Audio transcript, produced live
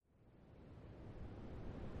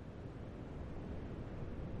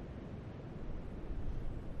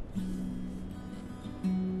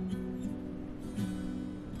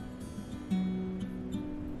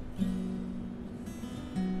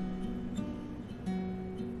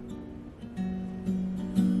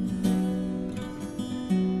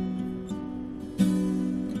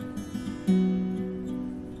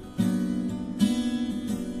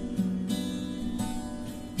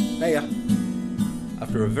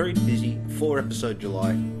After a very busy 4-episode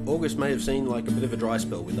July, August may have seemed like a bit of a dry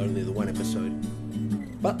spell with only the one episode.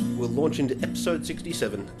 But we'll launch into episode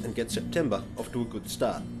 67 and get September off to a good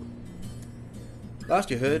start.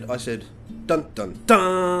 Last you heard, I said, dun dun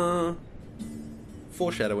dun!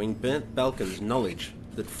 Foreshadowing Bernd Balken's knowledge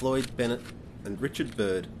that Floyd Bennett and Richard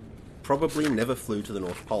Byrd probably never flew to the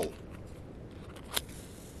North Pole.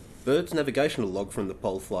 Byrd's navigational log from the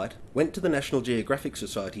pole flight went to the National Geographic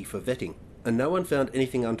Society for vetting, and no one found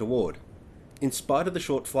anything untoward, in spite of the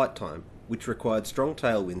short flight time, which required strong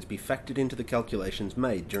tailwinds be factored into the calculations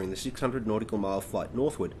made during the 600 nautical mile flight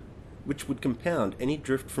northward, which would compound any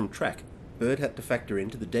drift from track Byrd had to factor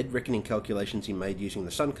into the dead reckoning calculations he made using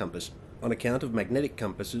the sun compass, on account of magnetic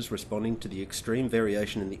compasses responding to the extreme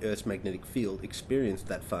variation in the Earth's magnetic field experienced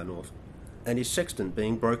that far north, and his sextant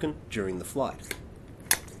being broken during the flight.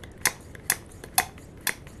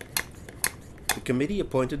 The committee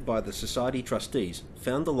appointed by the Society trustees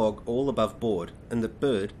found the log all above board, and that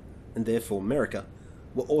Byrd, and therefore America,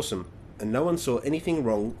 were awesome, and no one saw anything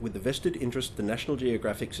wrong with the vested interest the National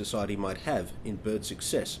Geographic Society might have in Byrd's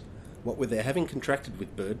success, what with their having contracted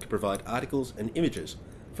with Byrd to provide articles and images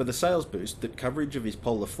for the sales boost that coverage of his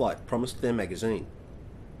polar flight promised their magazine.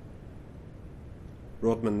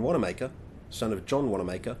 Rodman Wanamaker, son of John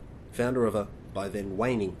Wanamaker, founder of a, by then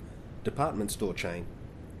waning, department store chain,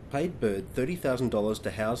 paid Byrd $30,000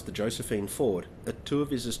 to house the Josephine Ford at two of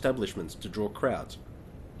his establishments to draw crowds,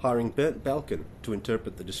 hiring Bernd Balken to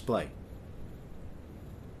interpret the display.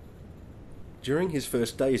 During his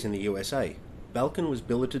first days in the USA, Balken was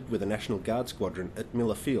billeted with a National Guard squadron at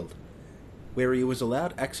Miller Field, where he was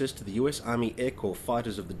allowed access to the US Army Air Corps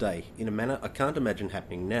fighters of the day in a manner I can't imagine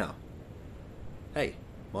happening now. Hey,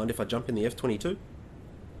 mind if I jump in the F-22?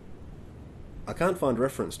 I can't find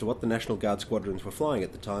reference to what the National Guard squadrons were flying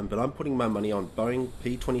at the time, but I'm putting my money on Boeing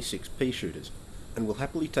P-26 P shooters, and will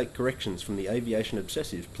happily take corrections from the aviation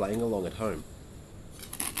obsessive playing along at home.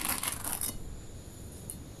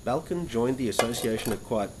 Balken joined the Association of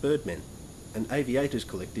Quiet Birdmen, an aviators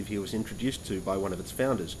collective he was introduced to by one of its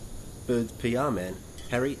founders, Byrd's PR man,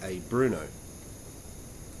 Harry A. Bruno.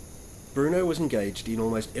 Bruno was engaged in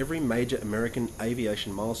almost every major American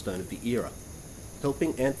aviation milestone of the era,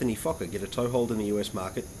 helping Anthony Fokker get a toehold in the US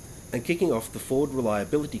market and kicking off the Ford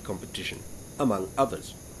reliability competition, among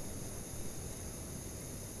others.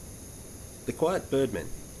 The Quiet Birdmen,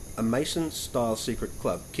 a Masons-style secret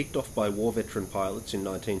club kicked off by war veteran pilots in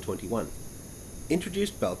 1921,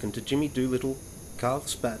 introduced Balken to Jimmy Doolittle, Carl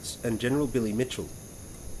Spaatz and General Billy Mitchell,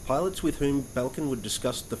 pilots with whom Balken would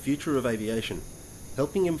discuss the future of aviation,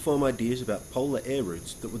 helping him form ideas about polar air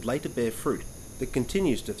routes that would later bear fruit that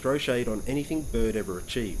continues to throw shade on anything Byrd ever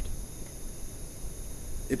achieved.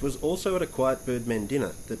 It was also at a Quiet Birdmen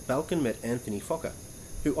dinner that Balken met Anthony Fokker,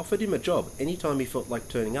 who offered him a job any time he felt like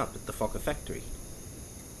turning up at the Fokker factory.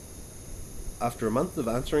 After a month of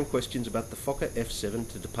answering questions about the Fokker F7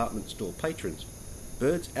 to department store patrons,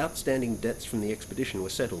 Byrd's outstanding debts from the expedition were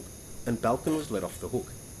settled, and Balken was let off the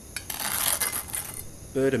hook.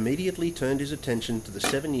 Byrd immediately turned his attention to the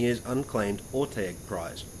 7 years unclaimed Orteig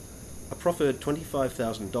Prize, a proffered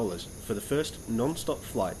 $25,000 for the first non-stop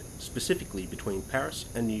flight specifically between Paris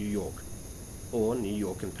and New York, or New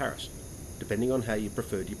York and Paris, depending on how you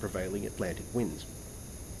preferred your prevailing Atlantic winds.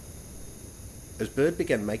 As Byrd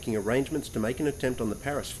began making arrangements to make an attempt on the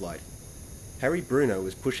Paris flight, Harry Bruno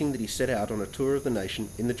was pushing that he set out on a tour of the nation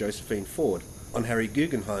in the Josephine Ford on Harry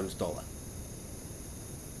Guggenheim's dollar.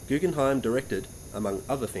 Guggenheim directed, among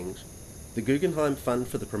other things, the Guggenheim Fund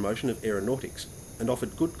for the Promotion of Aeronautics, and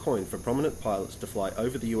offered good coin for prominent pilots to fly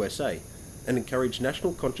over the USA and encourage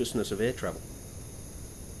national consciousness of air travel.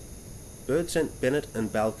 Byrd sent Bennett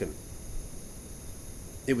and Balken.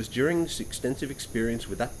 It was during this extensive experience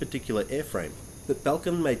with that particular airframe that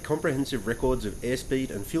Balken made comprehensive records of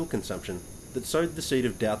airspeed and fuel consumption that sowed the seed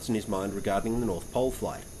of doubts in his mind regarding the North Pole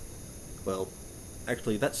flight. Well,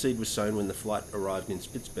 actually that seed was sown when the flight arrived in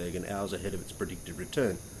Spitsbergen hours ahead of its predicted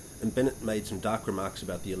return, and Bennett made some dark remarks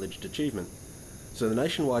about the alleged achievement. So the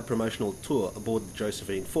nationwide promotional tour aboard the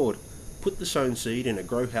Josephine Ford put the sown seed in a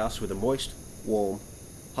grow house with a moist, warm,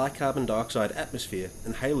 high carbon dioxide atmosphere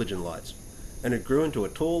and halogen lights, and it grew into a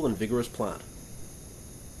tall and vigorous plant.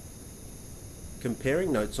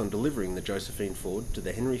 Comparing notes on delivering the Josephine Ford to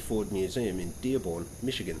the Henry Ford Museum in Dearborn,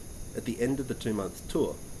 Michigan, at the end of the 2-month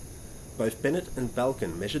tour, both Bennett and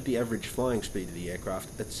Balken measured the average flying speed of the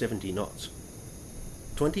aircraft at 70 knots.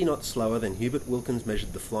 20 knots slower than Hubert Wilkins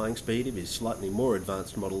measured the flying speed of his slightly more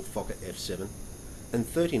advanced model Fokker F7, and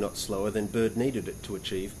 30 knots slower than Byrd needed it to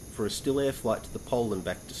achieve for a still air flight to the pole and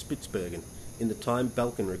back to Spitsbergen in the time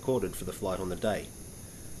Balken recorded for the flight on the day.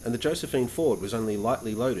 and the Josephine Ford was only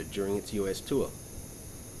lightly loaded during its US tour.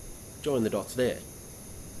 Join the dots there.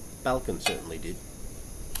 Balkan certainly did.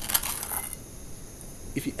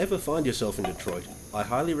 If you ever find yourself in Detroit, I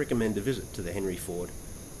highly recommend a visit to the Henry Ford,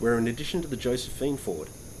 where in addition to the Josephine Ford,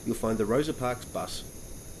 you'll find the Rosa Parks bus,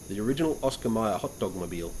 the original Oscar Mayer hot dog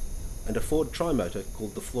mobile, and a Ford Trimotor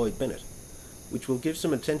called the Floyd Bennett, which we'll give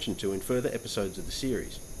some attention to in further episodes of the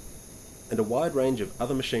series, and a wide range of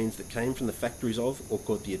other machines that came from the factories of or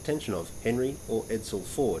caught the attention of Henry or Edsel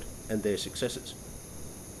Ford and their successors.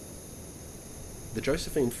 The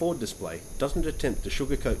Josephine Ford display doesn't attempt to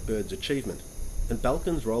sugarcoat Bird's achievement, and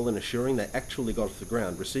Balkan's role in assuring they actually got off the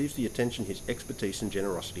ground receives the attention his expertise and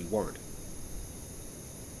generosity warrant.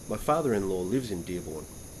 My father-in-law lives in Dearborn,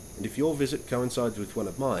 and if your visit coincides with one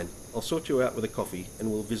of mine, I'll sort you out with a coffee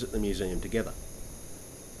and we'll visit the museum together.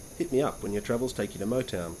 Hit me up when your travels take you to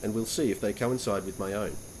Motown and we'll see if they coincide with my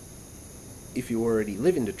own. If you already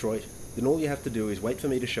live in Detroit, then all you have to do is wait for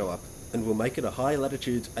me to show up and we'll make it a High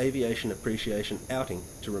Latitudes Aviation Appreciation outing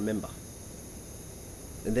to remember.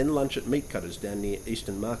 And then lunch at Meat Cutters down near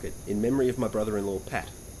Eastern Market in memory of my brother-in-law Pat,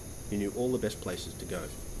 who knew all the best places to go.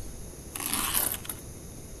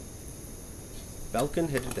 Balkan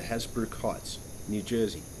headed to Hasbrouck Heights, New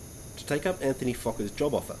Jersey, to take up Anthony Fokker's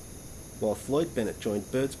job offer, while Floyd Bennett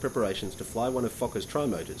joined Bird's preparations to fly one of Fokker's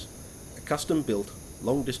Trimotors, a custom-built,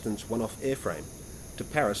 long-distance one-off airframe, to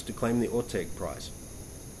Paris to claim the Orteig Prize,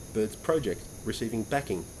 Bird's project receiving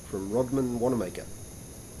backing from Rodman Wanamaker.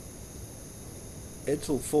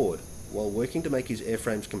 Edsel Ford, while working to make his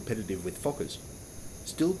airframes competitive with Fokker's,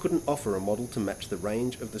 still couldn't offer a model to match the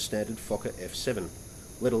range of the standard Fokker F7,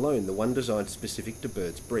 let alone the one designed specific to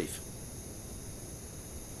Bird's brief.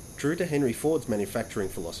 True to Henry Ford's manufacturing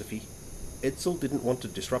philosophy, Edsel didn't want to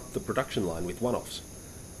disrupt the production line with one-offs,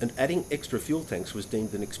 and adding extra fuel tanks was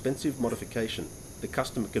deemed an expensive modification the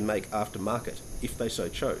customer could make aftermarket if they so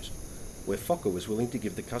chose, where Fokker was willing to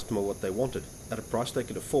give the customer what they wanted at a price they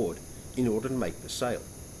could afford in order to make the sale.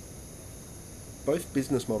 Both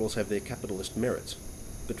business models have their capitalist merits,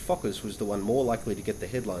 but Fokker's was the one more likely to get the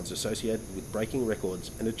headlines associated with breaking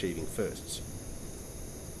records and achieving firsts.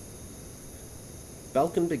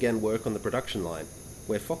 Balkan began work on the production line,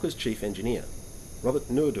 where Fokker's chief engineer, Robert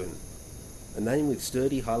Noordoen, a name with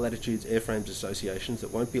sturdy High Latitudes Airframes associations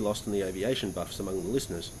that won't be lost in the aviation buffs among the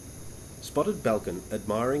listeners, spotted Balkan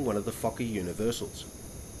admiring one of the Fokker Universals.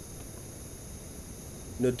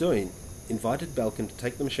 Noordoen invited Balkan to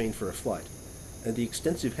take the machine for a flight, and the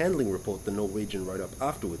extensive handling report the Norwegian wrote up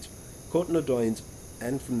afterwards caught Noordoen's,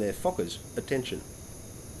 and from their Fokker's, attention.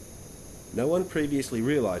 No one previously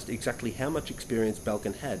realised exactly how much experience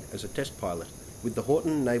Balkan had as a test pilot with the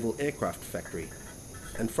Horten Naval Aircraft Factory,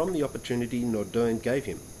 and from the opportunity Noordoen gave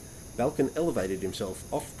him, Balkan elevated himself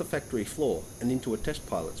off the factory floor and into a test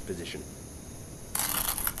pilot's position.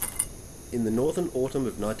 In the northern autumn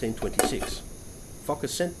of 1926, Fokker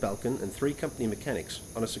sent Balkan and 3 company mechanics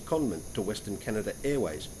on a secondment to Western Canada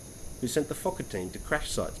Airways, who sent the Fokker team to crash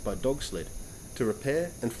sites by dog sled to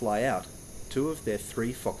repair and fly out 2 of their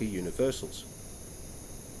 3 Fokker Universals.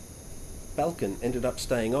 Balkan ended up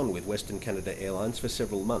staying on with Western Canada Airlines for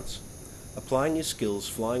several months, applying his skills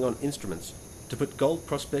flying on instruments to put gold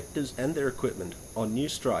prospectors and their equipment on new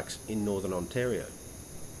strikes in northern Ontario.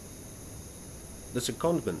 The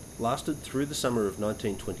secondment lasted through the summer of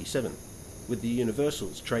 1927, with the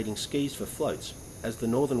Universals trading skis for floats as the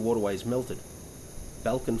northern waterways melted,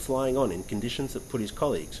 Balkan flying on in conditions that put his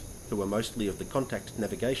colleagues, who were mostly of the Contact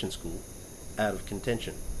Navigation School, out of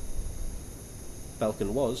contention.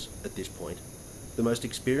 Balkan was, at this point, the most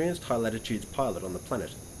experienced high latitudes pilot on the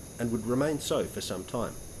planet, and would remain so for some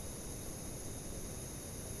time.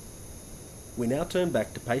 We now turn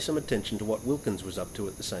back to pay some attention to what Wilkins was up to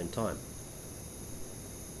at the same time.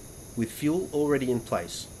 With fuel already in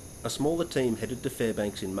place, a smaller team headed to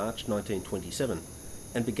Fairbanks in March 1927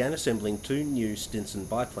 and began assembling 2 new Stinson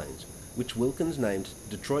biplanes, which Wilkins named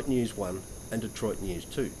Detroit News 1 and Detroit News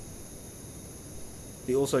 2.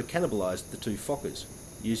 He also cannibalised the 2 Fokkers,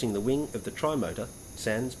 using the wing of the Trimotor,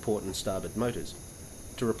 sans port and starboard motors,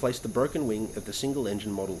 to replace the broken wing of the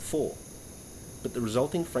single-engine Model 4, but the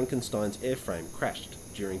resulting Frankenstein's airframe crashed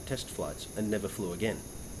during test flights and never flew again.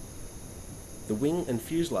 The wing and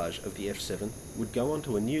fuselage of the F7 would go on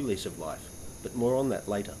to a new lease of life, but more on that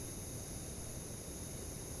later.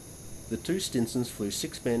 The 2 Stinsons flew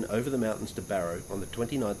 6 men over the mountains to Barrow on the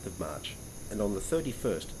 29th of March, and on the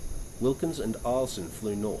 31st, Wilkins and Eielson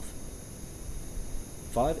flew north.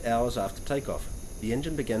 5 hours after takeoff, the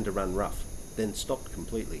engine began to run rough, then stopped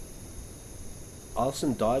completely.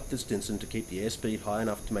 Eielson dived the Stinson to keep the airspeed high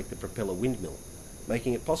enough to make the propeller windmill,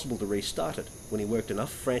 making it possible to restart it when he worked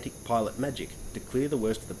enough frantic pilot magic to clear the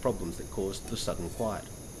worst of the problems that caused the sudden quiet.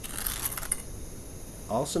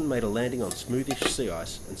 Eilson made a landing on smoothish sea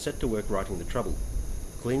ice and set to work righting the trouble,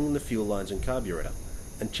 cleaning the fuel lines and carburetor,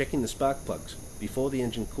 and checking the spark plugs before the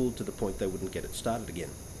engine cooled to the point they wouldn't get it started again.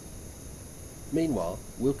 Meanwhile,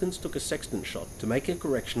 Wilkins took a sextant shot to make a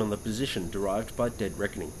correction on the position derived by dead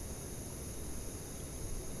reckoning.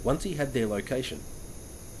 Once he had their location,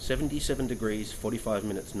 77 degrees 45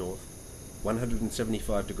 minutes north,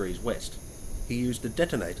 175 degrees west, he used a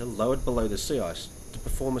detonator lowered below the sea ice to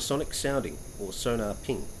perform a sonic sounding, or sonar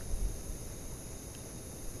ping.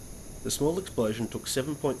 The small explosion took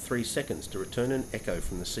 7.3 seconds to return an echo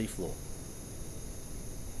from the seafloor.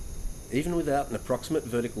 Even without an approximate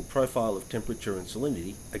vertical profile of temperature and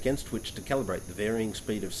salinity against which to calibrate the varying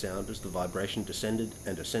speed of sound as the vibration descended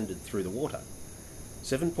and ascended through the water,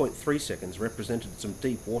 7.3 seconds represented some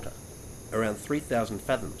deep water, around 3,000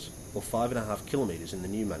 fathoms, or 5.5 kilometres in the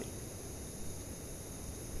new money.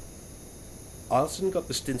 Eilson got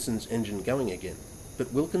the Stinson's engine going again,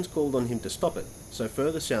 but Wilkins called on him to stop it so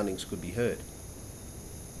further soundings could be heard.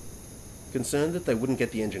 Concerned that they wouldn't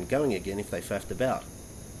get the engine going again if they faffed about,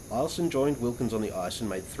 Eilson joined Wilkins on the ice and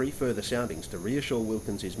made 3 further soundings to reassure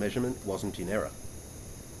Wilkins his measurement wasn't in error.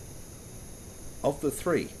 Of the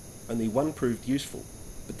 3, only 1 proved useful,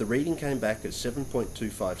 but the reading came back as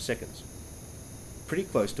 7.25 seconds. Pretty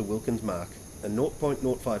close to Wilkins' mark, a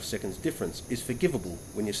 0.05 seconds difference is forgivable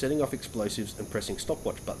when you're setting off explosives and pressing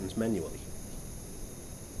stopwatch buttons manually.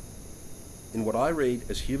 In what I read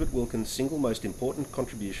as Hubert Wilkins' single most important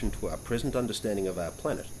contribution to our present understanding of our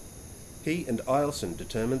planet, he and Eilson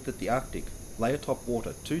determined that the Arctic lay atop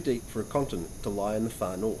water too deep for a continent to lie in the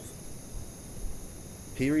far north.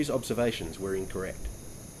 Peary's observations were incorrect.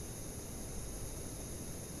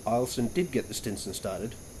 Eilson did get the Stinson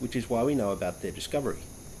started, which is why we know about their discovery.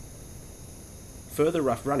 Further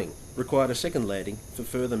rough running required a second landing for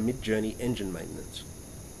further mid-journey engine maintenance.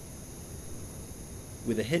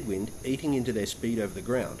 With a headwind eating into their speed over the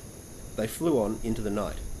ground, they flew on into the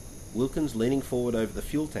night, Wilkins leaning forward over the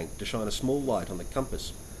fuel tank to shine a small light on the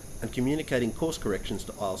compass and communicating course corrections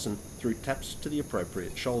to Eilson through taps to the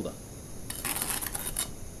appropriate shoulder.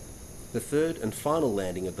 The third and final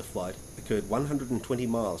landing of the flight occurred 120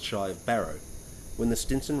 miles shy of Barrow, when the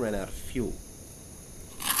Stinson ran out of fuel.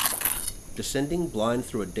 Descending blind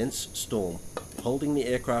through a dense storm, holding the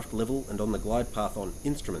aircraft level and on the glide path on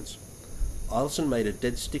instruments, Eilson made a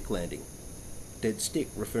dead stick landing. Dead stick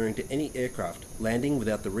referring to any aircraft landing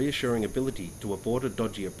without the reassuring ability to abort a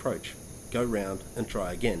dodgy approach, go round and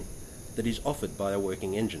try again, that is offered by a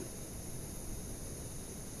working engine.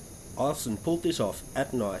 Eilson pulled this off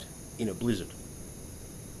at night in a blizzard.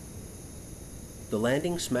 The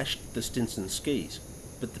landing smashed the Stinson skis,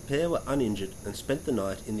 but the pair were uninjured and spent the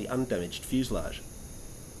night in the undamaged fuselage.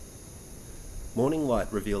 Morning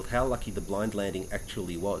light revealed how lucky the blind landing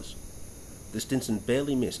actually was. The Stinson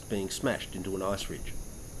barely missed being smashed into an ice ridge.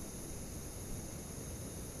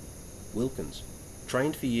 Wilkins,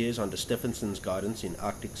 trained for years under Stephenson's guidance in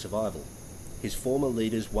Arctic survival, his former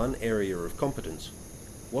leader's one area of competence,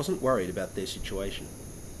 wasn't worried about their situation.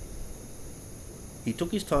 He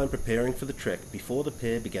took his time preparing for the trek before the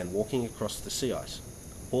pair began walking across the sea ice,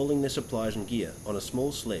 hauling their supplies and gear on a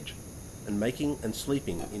small sledge, and making and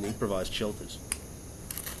sleeping in improvised shelters.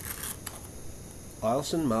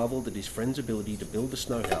 Eilson marvelled at his friend's ability to build a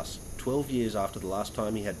snow house 12 years after the last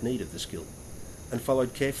time he had need of the skill, and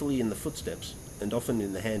followed carefully in the footsteps, and often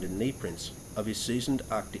in the hand and knee prints, of his seasoned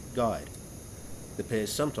Arctic guide, the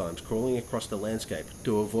pairs sometimes crawling across the landscape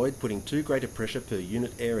to avoid putting too great a pressure per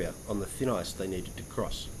unit area on the thin ice they needed to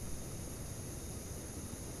cross.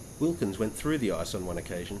 Wilkins went through the ice on one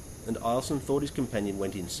occasion, and Eilson thought his companion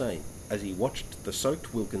went insane as he watched the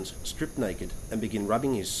soaked Wilkins strip naked and begin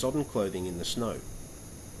rubbing his sodden clothing in the snow.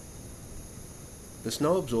 The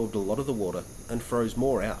snow absorbed a lot of the water and froze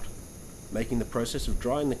more out, making the process of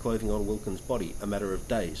drying the clothing on Wilkins' body a matter of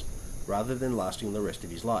days, rather than lasting the rest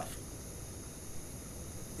of his life.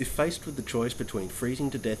 If faced with the choice between freezing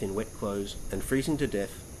to death in wet clothes and freezing to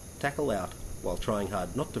death, tackle out, while trying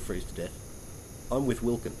hard not to freeze to death, I'm with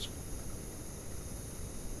Wilkins.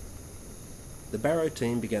 The Barrow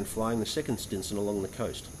team began flying the second Stinson along the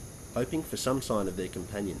coast, hoping for some sign of their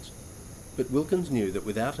companions. But Wilkins knew that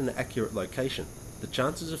without an accurate location, the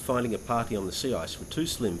chances of finding a party on the sea ice were too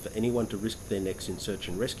slim for anyone to risk their necks in search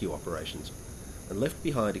and rescue operations, and left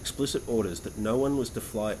behind explicit orders that no one was to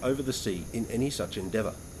fly over the sea in any such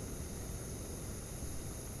endeavour.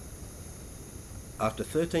 After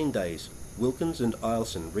 13 days, Wilkins and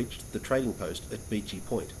Eilson reached the trading post at Beachy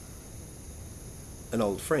Point. An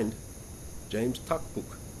old friend, James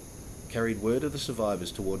Tuckbook, carried word of the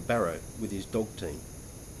survivors toward Barrow with his dog team.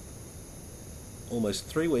 Almost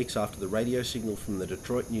 3 weeks after the radio signal from the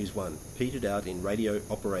Detroit News 1 petered out in radio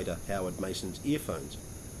operator Howard Mason's earphones,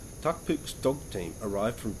 Tuckbook's dog team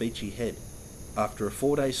arrived from Beachy Head after a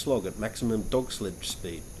 4-day slog at maximum dog sledge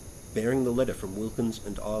speed, bearing the letter from Wilkins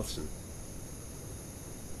and Ilson.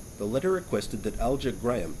 The letter requested that Alger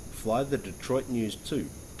Graham fly the Detroit News 2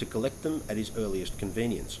 to collect them at his earliest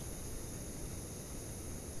convenience.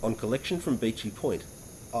 On collection from Beachy Point,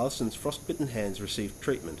 Ilson's frostbitten hands received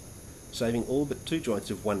treatment, saving all but 2 joints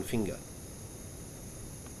of 1 finger.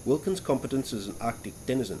 Wilkins' competence as an Arctic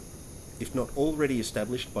denizen, if not already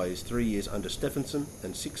established by his 3 years under Stephenson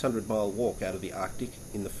and 600-mile walk out of the Arctic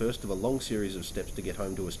in the first of a long series of steps to get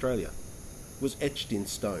home to Australia, was etched in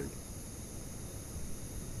stone.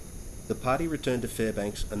 The party returned to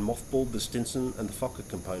Fairbanks and mothballed the Stinson and the Fokker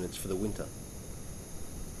components for the winter.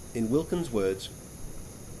 In Wilkins' words,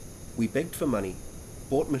 "We begged for money,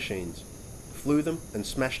 bought machines, flew them and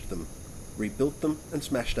smashed them, rebuilt them and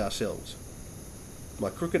smashed ourselves. My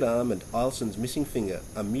crooked arm and Ilson's missing finger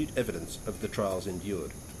are mute evidence of the trials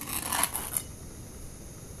endured."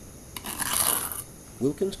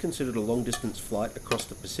 Wilkins considered a long-distance flight across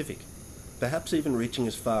the Pacific, perhaps even reaching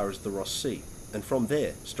as far as the Ross Sea, and from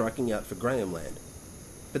there striking out for Graham Land.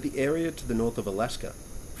 But the area to the north of Alaska,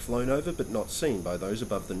 flown over but not seen by those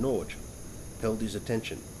above the Norge, held his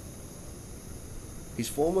attention. His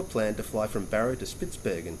former plan to fly from Barrow to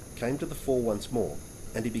Spitsbergen came to the fore once more,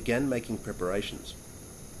 and he began making preparations.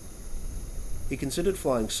 He considered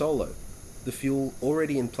flying solo, the fuel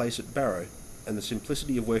already in place at Barrow, and the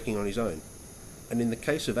simplicity of working on his own, and in the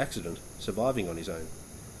case of accident, surviving on his own,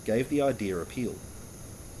 gave the idea appeal.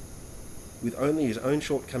 With only his own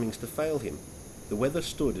shortcomings to fail him, the weather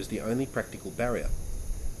stood as the only practical barrier,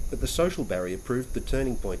 but the social barrier proved the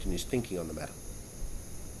turning point in his thinking on the matter.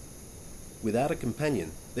 Without a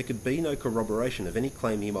companion, there could be no corroboration of any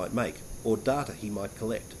claim he might make, or data he might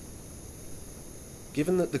collect.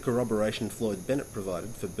 Given that the corroboration Floyd Bennett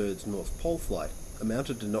provided for Bird's North Pole flight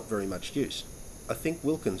amounted to not very much use, I think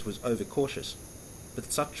Wilkins was overcautious,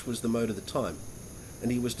 but such was the mode of the time,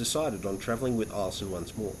 and he was decided on travelling with Ilson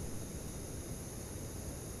once more.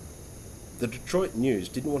 The Detroit News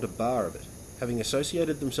didn't want a bar of it, having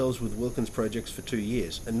associated themselves with Wilkins' projects for 2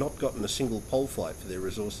 years and not gotten a single pole flight for their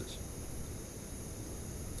resources.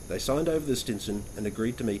 They signed over the Stinson and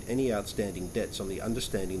agreed to meet any outstanding debts on the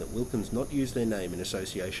understanding that Wilkins not use their name in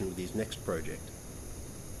association with his next project.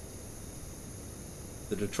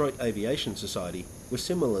 The Detroit Aviation Society was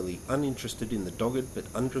similarly uninterested in the dogged but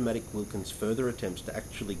undramatic Wilkins' further attempts to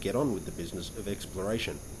actually get on with the business of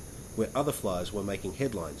exploration, where other flyers were making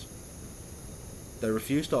headlines. They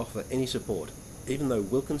refused to offer any support, even though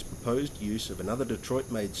Wilkins' proposed use of another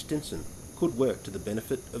Detroit-made Stinson could work to the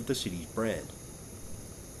benefit of the city's brand.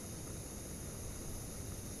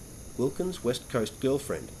 Wilkins' West Coast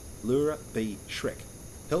girlfriend, Lura B. Schreck,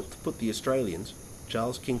 helped put the Australians,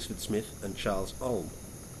 Charles Kingsford Smith and Charles Ulm,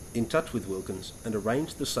 in touch with Wilkins and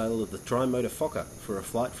arranged the sale of the Trimotor Fokker for a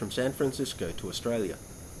flight from San Francisco to Australia,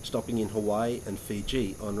 stopping in Hawaii and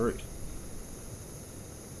Fiji en route.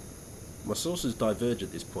 My sources diverge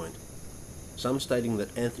at this point, some stating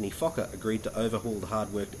that Anthony Fokker agreed to overhaul the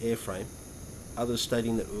hard-worked airframe, others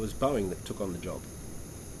stating that it was Boeing that took on the job.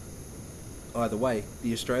 Either way,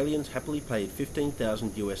 the Australians happily paid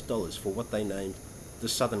 $15,000 for what they named the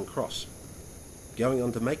Southern Cross, going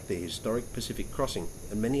on to make the historic Pacific Crossing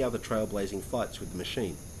and many other trailblazing flights with the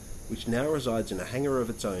machine, which now resides in a hangar of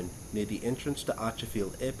its own near the entrance to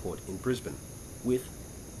Archerfield Airport in Brisbane, with,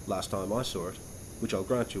 last time I saw it, which I'll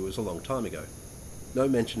grant you was a long time ago, no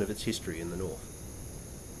mention of its history in the north.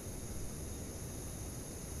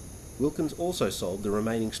 Wilkins also sold the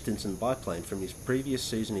remaining Stinson biplane from his previous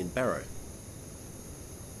season in Barrow.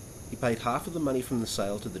 He paid half of the money from the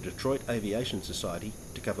sale to the Detroit Aviation Society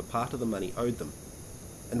to cover part of the money owed them,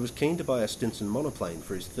 and was keen to buy a Stinson monoplane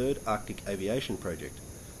for his third Arctic aviation project,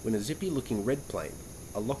 when a zippy-looking red plane,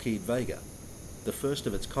 a Lockheed Vega, the first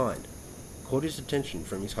of its kind, caught his attention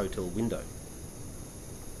from his hotel window.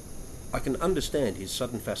 I can understand his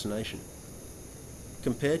sudden fascination.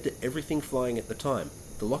 Compared to everything flying at the time,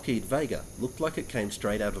 the Lockheed Vega looked like it came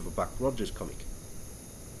straight out of a Buck Rogers comic.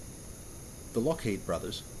 The Lockheed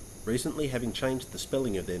brothers, recently having changed the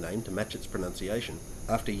spelling of their name to match its pronunciation,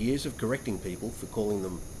 after years of correcting people for calling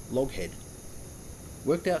them Loghead,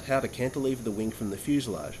 worked out how to cantilever the wing from the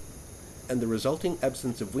fuselage, and the resulting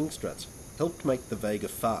absence of wing struts helped make the Vega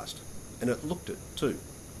fast, and it looked it too.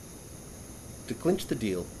 To clinch the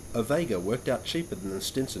deal, a Vega worked out cheaper than the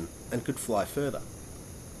Stinson and could fly further.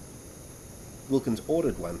 Wilkins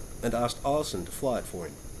ordered one and asked Eielson to fly it for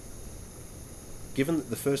him. Given that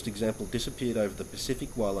the first example disappeared over the Pacific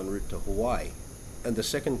while en route to Hawaii, and the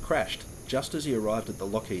second crashed just as he arrived at the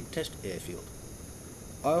Lockheed test airfield,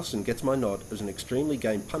 Eielson gets my nod as an extremely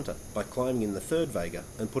game punter by climbing in the third Vega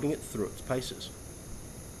and putting it through its paces.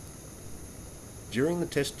 During the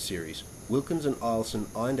test series, Wilkins and Eielson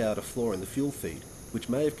ironed out a flaw in the fuel feed, which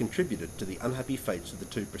may have contributed to the unhappy fates of the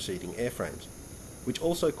two preceding airframes, which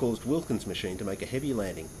also caused Wilkins' machine to make a heavy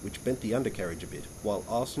landing which bent the undercarriage a bit, while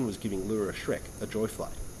Eielson was giving Lura Schreck a joy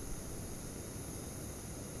flight.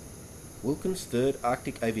 Wilkins' third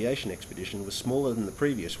Arctic aviation expedition was smaller than the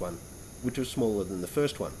previous one, which was smaller than the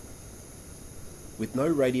first one. With no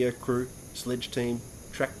radio crew, sledge team,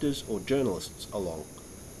 tractors or journalists along,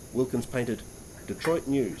 Wilkins painted Detroit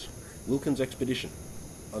News, Wilkins Expedition,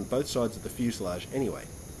 on both sides of the fuselage anyway,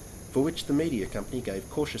 for which the media company gave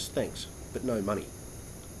cautious thanks, but no money,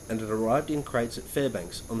 and it arrived in crates at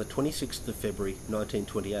Fairbanks on the 26th of February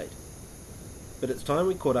 1928. But it's time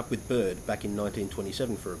we caught up with Byrd back in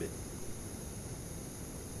 1927 for a bit.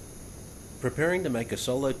 Preparing to make a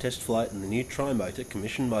solo test flight in the new trimotor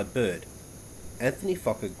commissioned by Byrd, Anthony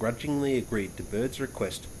Fokker grudgingly agreed to Byrd's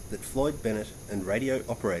request that Floyd Bennett and radio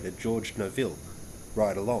operator George Noville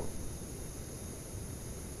ride along.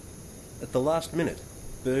 At the last minute,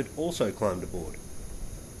 Byrd also climbed aboard.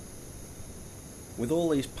 With all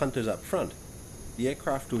these punters up front, the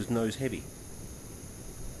aircraft was nose heavy.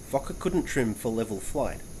 Fokker couldn't trim for level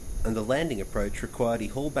flight, and the landing approach required he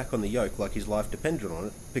haul back on the yoke like his life depended on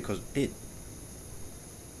it, because it did.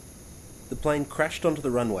 The plane crashed onto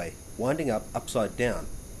the runway, winding up upside down,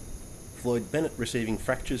 Floyd Bennett receiving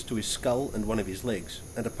fractures to his skull and one of his legs,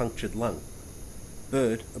 and a punctured lung.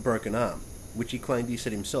 Byrd a broken arm, which he claimed he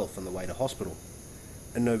set himself on the way to hospital,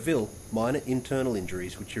 and Noville minor internal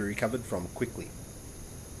injuries which he recovered from quickly.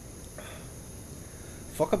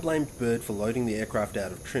 Fokker blamed Byrd for loading the aircraft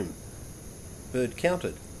out of trim. Byrd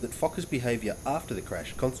countered that Fokker's behaviour after the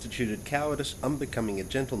crash constituted cowardice unbecoming a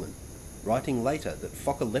gentleman, writing later that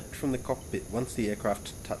Fokker leapt from the cockpit once the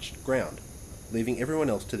aircraft touched ground, leaving everyone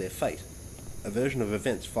else to their fate, a version of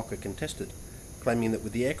events Fokker contested, claiming that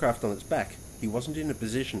with the aircraft on its back, he wasn't in a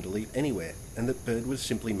position to leave anywhere and that Byrd was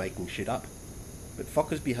simply making shit up. But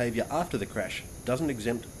Fokker's behaviour after the crash doesn't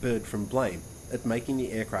exempt Byrd from blame at making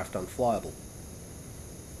the aircraft unflyable.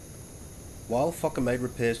 While Fokker made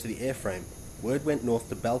repairs to the airframe, word went north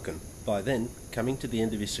to Balkan, by then coming to the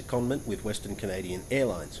end of his secondment with Western Canadian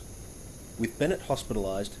Airlines. With Bennett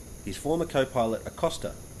hospitalised, his former co-pilot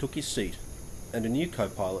Acosta took his seat, and a new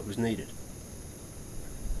co-pilot was needed.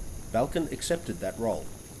 Balkan accepted that role.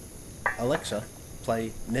 Alexa,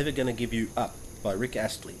 play Never Gonna Give You Up by Rick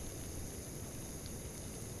Astley.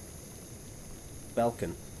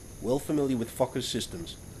 Balkan, well familiar with Fokker's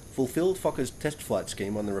systems, fulfilled Fokker's test flight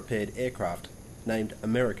scheme on the repaired aircraft, named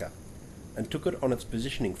America, and took it on its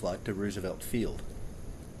positioning flight to Roosevelt Field.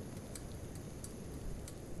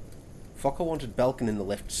 Fokker wanted Balkan in the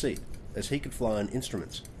left seat, as he could fly on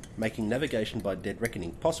instruments, making navigation by dead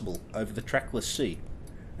reckoning possible over the trackless sea,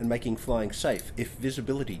 and making flying safe if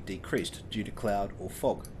visibility decreased due to cloud or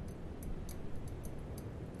fog.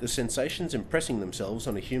 The sensations impressing themselves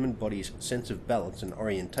on a human body's sense of balance and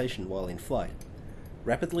orientation while in flight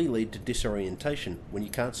rapidly lead to disorientation when you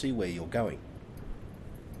can't see where you're going.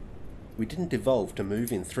 We didn't evolve to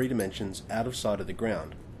move in 3 dimensions out of sight of the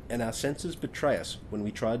ground, and our senses betray us when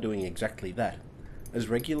we try doing exactly that, as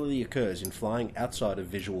regularly occurs in flying outside of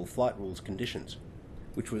visual flight rules conditions,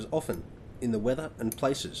 which was often in the weather and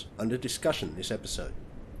places under discussion this episode.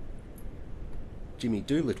 Jimmy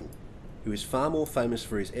Doolittle, who is far more famous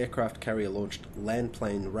for his aircraft carrier-launched land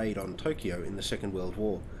plane raid on Tokyo in the Second World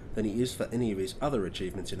War than he is for any of his other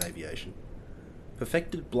achievements in aviation,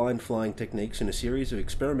 perfected blind flying techniques in a series of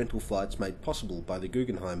experimental flights made possible by the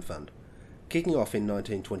Guggenheim Fund, kicking off in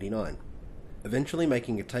 1929, eventually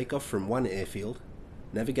making a takeoff from one airfield,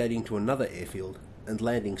 navigating to another airfield, and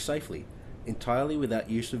landing safely, entirely without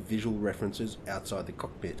use of visual references outside the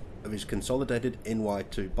cockpit of his consolidated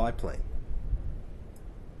NY-2 biplane.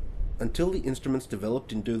 Until the instruments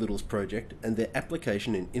developed in Doolittle's project and their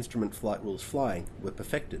application in instrument flight rules flying were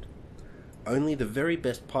perfected, only the very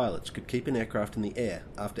best pilots could keep an aircraft in the air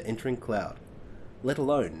after entering cloud, let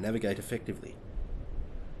alone navigate effectively.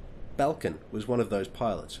 Balkan was one of those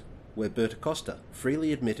pilots, where Bert Acosta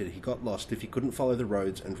freely admitted he got lost if he couldn't follow the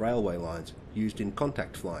roads and railway lines used in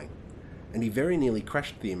contact flying, and he very nearly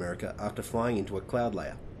crashed the America after flying into a cloud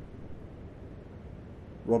layer.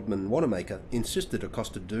 Rodman Wanamaker insisted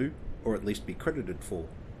Acosta do, or at least be credited for,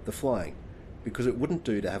 the flying, because it wouldn't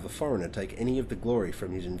do to have a foreigner take any of the glory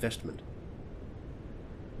from his investment.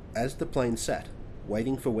 As the plane sat,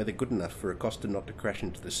 waiting for weather good enough for Acosta not to crash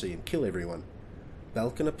into the sea and kill everyone,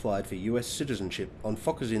 Balkan applied for US citizenship on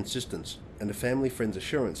Fokker's insistence and a family friend's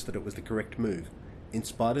assurance that it was the correct move, in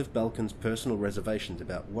spite of Balkan's personal reservations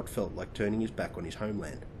about what felt like turning his back on his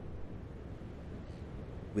homeland.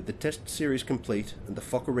 With the test series complete and the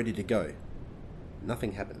Fokker ready to go,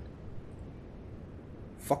 nothing happened.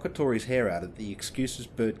 Fokker tore his hair out at the excuses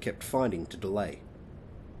Byrd kept finding to delay.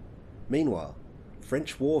 Meanwhile,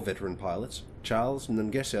 French war veteran pilots Charles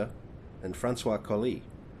Nungesser and Francois Colli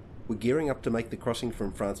were gearing up to make the crossing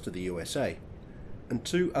from France to the USA, and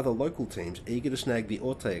two other local teams eager to snag the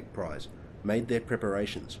Orteig Prize made their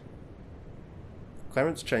preparations.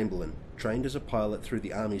 Clarence Chamberlain trained as a pilot through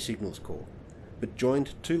the Army Signals Corps, but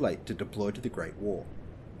joined too late to deploy to the Great War.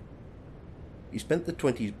 He spent the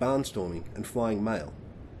 20s barnstorming and flying mail.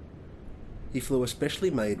 He flew a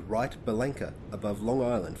specially made Wright Belenka above Long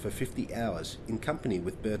Island for 50 hours in company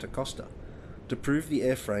with Bert Acosta to prove the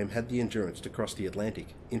airframe had the endurance to cross the Atlantic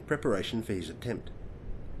in preparation for his attempt.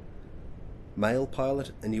 Male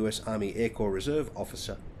pilot and US Army Air Corps Reserve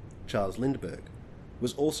officer Charles Lindbergh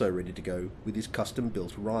was also ready to go with his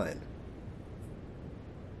custom-built Ryan.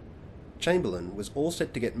 Chamberlain was all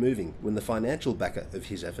set to get moving when the financial backer of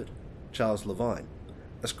his effort, Charles Levine,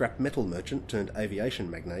 a scrap metal merchant turned aviation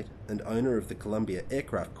magnate and owner of the Columbia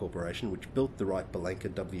Aircraft Corporation which built the Wright Belenka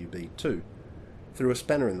WB-2, threw a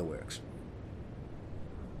spanner in the works.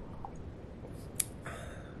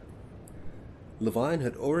 Levine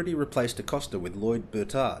had already replaced Acosta with Lloyd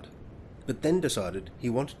Bertard, but then decided he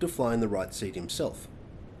wanted to fly in the right seat himself.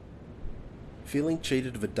 Feeling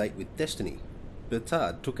cheated of a date with destiny,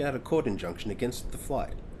 Bertard took out a court injunction against the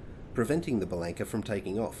flight, preventing the Belenka from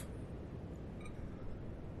taking off.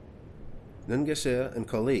 Nungesser and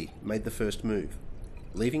Colli made the first move,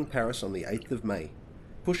 leaving Paris on the 8th of May,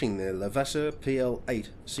 pushing their Levasseur PL-8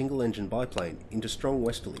 single-engine biplane into strong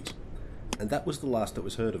westerlies, and that was the last that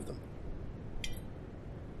was heard of them.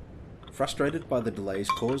 Frustrated by the delays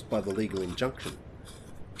caused by the legal injunction,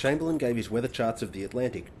 Chamberlain gave his weather charts of the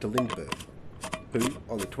Atlantic to Lindbergh, who,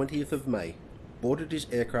 on the 20th of May, boarded his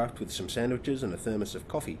aircraft with some sandwiches and a thermos of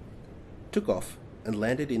coffee, took off and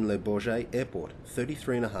landed in Le Bourget Airport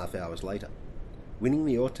 33.5 hours later, winning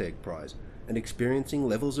the Orteig Prize and experiencing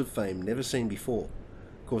levels of fame never seen before,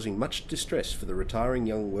 causing much distress for the retiring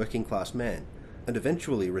young working-class man and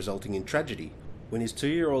eventually resulting in tragedy when his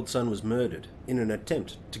 2-year-old son was murdered in an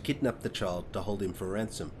attempt to kidnap the child to hold him for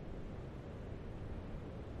ransom.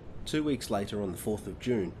 2 weeks later, on the 4th of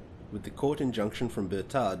June, with the court injunction from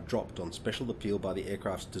Bertard dropped on special appeal by the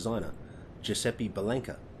aircraft's designer, Giuseppe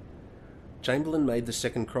Belenka, Chamberlain made the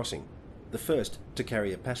second crossing, the first to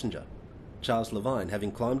carry a passenger, Charles Levine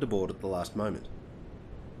having climbed aboard at the last moment.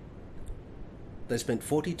 They spent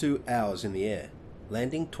 42 hours in the air,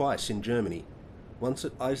 landing twice in Germany, once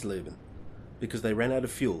at Eisleben, because they ran out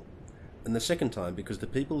of fuel, and the second time because the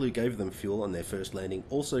people who gave them fuel on their first landing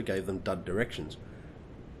also gave them dud directions,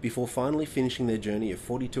 before finally finishing their journey of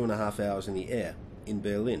 42.5 hours in the air in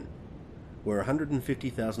Berlin, where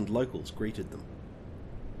 150,000 locals greeted them.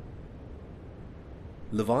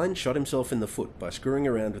 Levine shot himself in the foot by screwing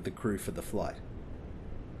around with the crew for the flight.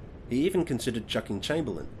 He even considered chucking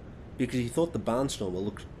Chamberlain, because he thought the barnstormer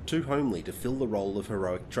looked too homely to fill the role of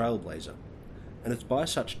heroic trailblazer, and it's by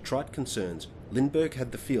such trite concerns Lindbergh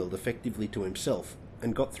had the field effectively to himself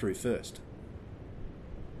and got through first.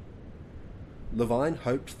 Levine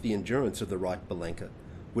hoped the endurance of the Wright Belenka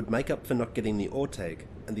would make up for not getting the Orteig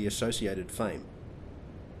and the associated fame.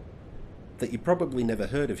 That you probably never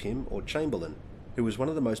heard of him or Chamberlain, who was one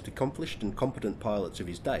of the most accomplished and competent pilots of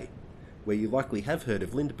his day, where you likely have heard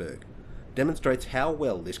of Lindbergh, demonstrates how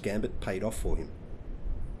well this gambit paid off for him.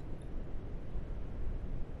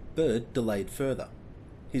 Byrd delayed further,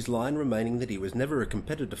 his line remaining that he was never a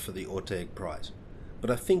competitor for the Orteig Prize,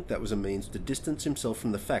 but I think that was a means to distance himself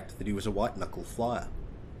from the fact that he was a white-knuckle flyer.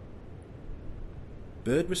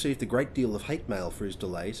 Byrd received a great deal of hate mail for his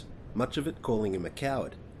delays, much of it calling him a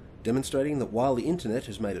coward, demonstrating that while the internet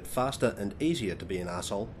has made it faster and easier to be an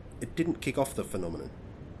arsehole, it didn't kick off the phenomenon.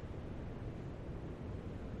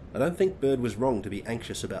 I don't think Byrd was wrong to be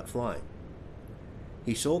anxious about flying.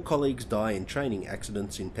 He saw colleagues die in training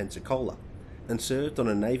accidents in Pensacola, and served on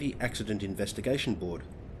a Navy Accident Investigation Board,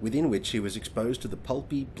 within which he was exposed to the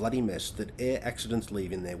pulpy, bloody mess that air accidents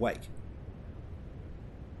leave in their wake.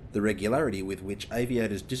 The regularity with which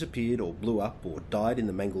aviators disappeared or blew up or died in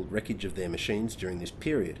the mangled wreckage of their machines during this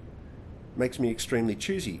period makes me extremely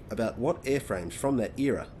choosy about what airframes from that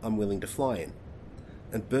era I'm willing to fly in,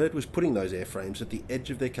 and Byrd was putting those airframes at the edge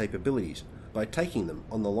of their capabilities by taking them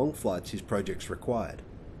on the long flights his projects required.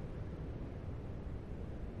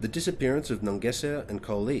 The disappearance of Nungesser and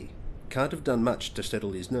Coley can't have done much to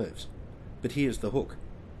settle his nerves, but here's the hook.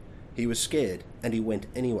 He was scared, and he went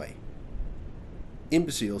anyway.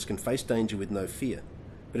 Imbeciles can face danger with no fear,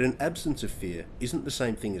 but an absence of fear isn't the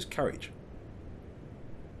same thing as courage.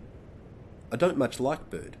 I don't much like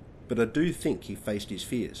Byrd, but I do think he faced his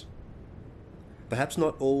fears. Perhaps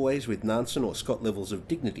not always with Nansen or Scott levels of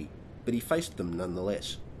dignity, but he faced them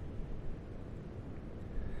nonetheless.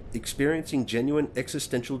 Experiencing genuine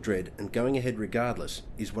existential dread and going ahead regardless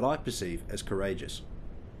is what I perceive as courageous.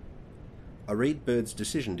 I read Byrd's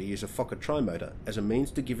decision to use a Fokker trimotor as a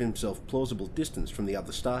means to give himself plausible distance from the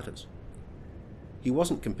other starters. He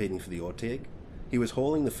wasn't competing for the Orteig, he was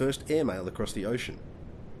hauling the first airmail across the ocean.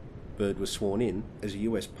 Byrd was sworn in as a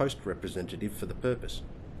US Post representative for the purpose,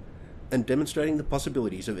 and demonstrating the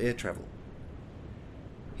possibilities of air travel.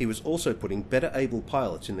 He was also putting better able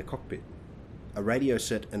pilots in the cockpit, a radio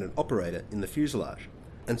set and an operator in the fuselage,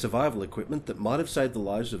 and survival equipment that might have saved the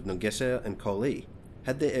lives of Nungesser and Coley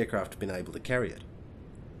had their aircraft been able to carry it.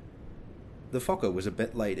 The Fokker was a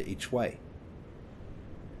bet later each way.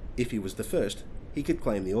 If he was the first, he could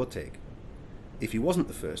claim the Orteig. If he wasn't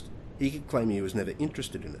the first, he could claim he was never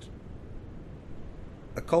interested in it.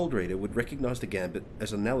 A cold reader would recognise the gambit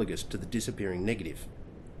as analogous to the disappearing negative.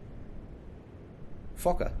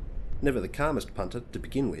 Fokker, never the calmest punter to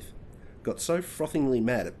begin with, got so frothingly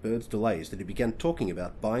mad at Byrd's delays that he began talking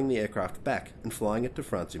about buying the aircraft back and flying it to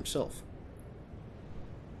France himself.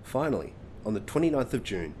 Finally, on the 29th of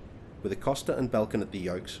June, with Acosta and Balkan at the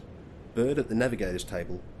yokes, Byrd at the navigator's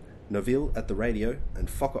table, Neuville at the radio, and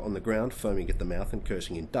Fokker on the ground foaming at the mouth and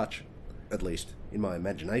cursing in Dutch, at least, in my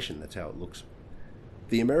imagination that's how it looks,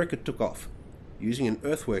 the America took off, using an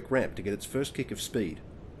earthwork ramp to get its first kick of speed,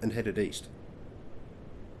 and headed east.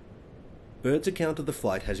 Byrd's account of the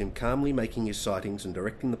flight has him calmly making his sightings and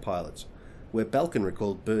directing the pilots, where Balkan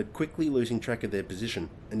recalled Byrd quickly losing track of their position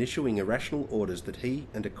and issuing irrational orders that he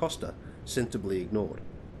and Acosta sensibly ignored.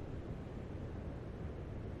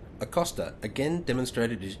 Acosta again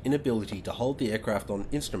demonstrated his inability to hold the aircraft on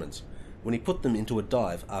instruments when he put them into a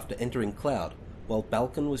dive after entering cloud while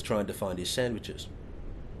Balkan was trying to find his sandwiches.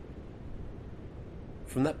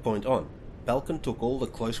 From that point on, Balkan took all the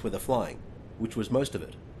close weather flying, which was most of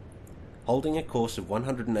it, holding a course of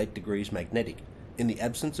 108 degrees magnetic in the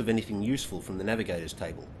absence of anything useful from the navigator's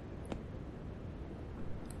table.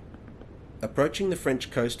 Approaching the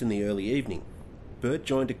French coast in the early evening, Byrd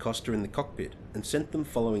joined Acosta in the cockpit and sent them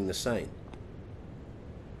following the Seine.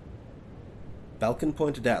 Balkan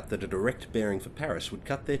pointed out that a direct bearing for Paris would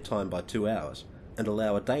cut their time by 2 hours and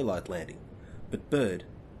allow a daylight landing, but Byrd,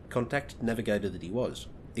 contacted navigator that he was,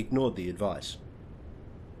 ignored the advice.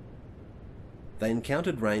 They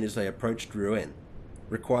encountered rain as they approached Rouen,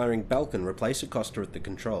 requiring Balkan replace Acosta at the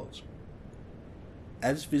controls.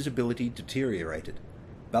 As visibility deteriorated,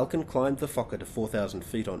 Balkan climbed the Fokker to 4,000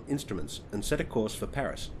 feet on instruments and set a course for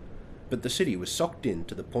Paris, but the city was socked in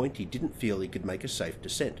to the point he didn't feel he could make a safe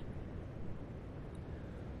descent.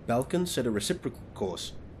 Balkan set a reciprocal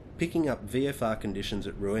course, picking up VFR conditions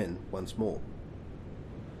at Rouen once more.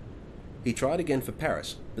 He tried again for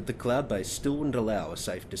Paris, but the cloud base still wouldn't allow a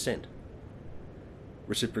safe descent.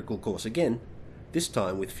 Reciprocal course again, this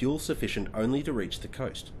time with fuel sufficient only to reach the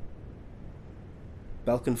coast.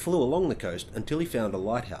 Balkan flew along the coast until he found a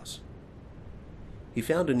lighthouse. He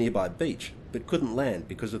found a nearby beach, but couldn't land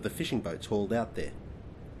because of the fishing boats hauled out there.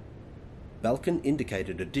 Balkan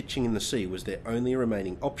indicated a ditching in the sea was their only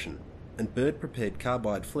remaining option, and Byrd prepared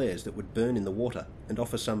carbide flares that would burn in the water and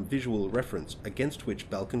offer some visual reference against which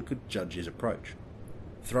Balkan could judge his approach,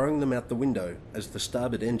 throwing them out the window as the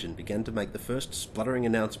starboard engine began to make the first spluttering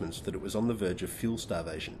announcements that it was on the verge of fuel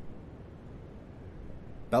starvation.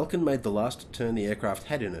 Balkan made the last turn the aircraft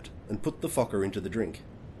had in it and put the Fokker into the drink,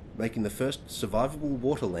 making the first survivable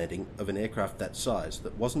water landing of an aircraft that size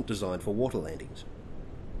that wasn't designed for water landings.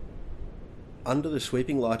 Under the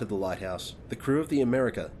sweeping light of the lighthouse, the crew of the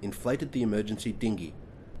America inflated the emergency dinghy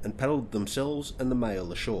and paddled themselves and the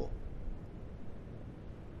mail ashore.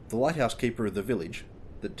 The lighthouse keeper of the village,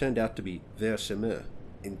 that turned out to be Vers-sur-Mer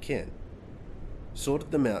in Caen,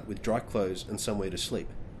 sorted them out with dry clothes and somewhere to sleep.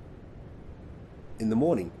 In the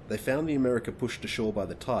morning, they found the America pushed ashore by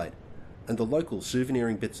the tide, and the local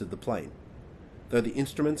souveniring bits of the plane, though the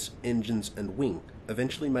instruments, engines and wing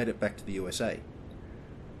eventually made it back to the USA,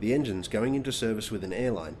 the engines going into service with an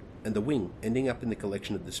airline, and the wing ending up in the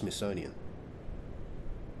collection of the Smithsonian.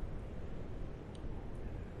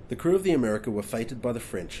 The crew of the America were feted by the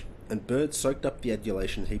French, and Byrd soaked up the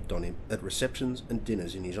adulation heaped on him at receptions and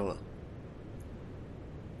dinners in his honour.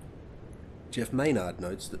 Jeff Maynard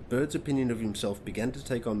notes that Bird's opinion of himself began to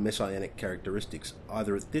take on messianic characteristics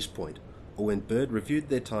either at this point or when Bird reviewed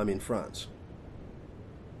their time in France.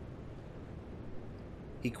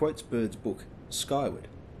 He quotes Bird's book, Skyward,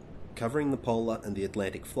 covering the polar and the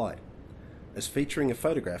Atlantic flight, as featuring a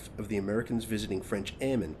photograph of the Americans visiting French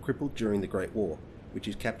airmen crippled during the Great War, which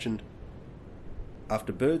is captioned,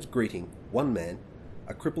 "After Bird's greeting, one man,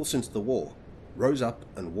 a cripple since the war, rose up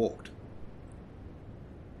and walked."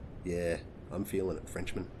 Yeah, I'm feeling it,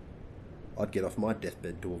 Frenchman. I'd get off my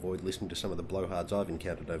deathbed to avoid listening to some of the blowhards I've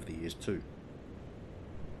encountered over the years too.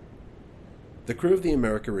 The crew of the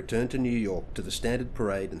America returned to New York to the standard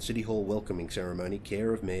parade and City Hall welcoming ceremony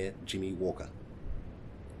care of Mayor Jimmy Walker.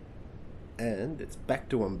 And it's back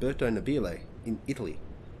to Umberto Nobile in Italy.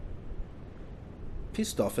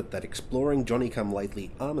 Pissed off at that exploring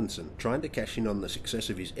Johnny-come-lately Amundsen trying to cash in on the success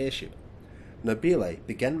of his airship, Nobile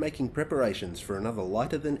began making preparations for another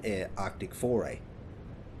lighter-than-air Arctic foray.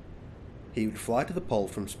 He would fly to the pole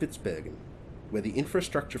from Spitsbergen, where the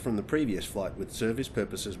infrastructure from the previous flight would serve his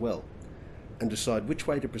purpose as well, and decide which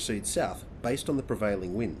way to proceed south based on the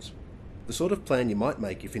prevailing winds. The sort of plan you might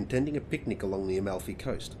make if intending a picnic along the Amalfi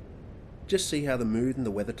coast. Just see how the mood and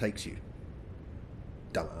the weather takes you.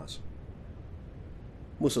 Dumbass.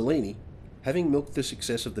 Mussolini, having milked the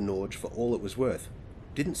success of the Norge for all it was worth,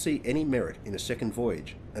 didn't see any merit in a second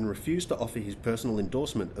voyage and refused to offer his personal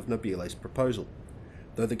endorsement of Nobile's proposal,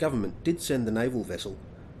 though the government did send the naval vessel,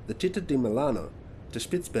 the Città di Milano, to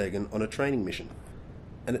Spitsbergen on a training mission,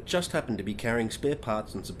 and it just happened to be carrying spare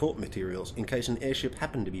parts and support materials in case an airship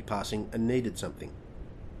happened to be passing and needed something.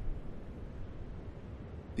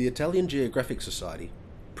 The Italian Geographic Society,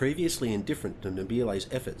 previously indifferent to Nobile's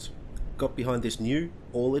efforts, got behind this new,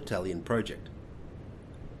 all-Italian project.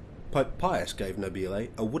 Pope Pius gave Nobile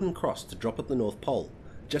a wooden cross to drop at the North Pole,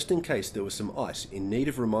 just in case there was some ice in need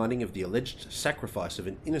of reminding of the alleged sacrifice of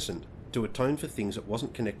an innocent to atone for things it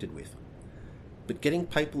wasn't connected with. But getting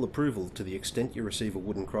papal approval to the extent you receive a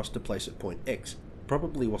wooden cross to place at point X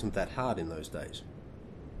probably wasn't that hard in those days.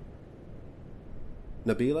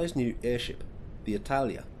 Nobile's new airship, the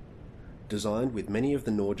Italia, designed with many of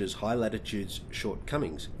the Norge's high latitude's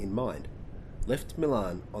shortcomings in mind, left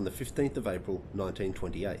Milan on the 15th of April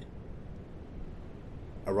 1928.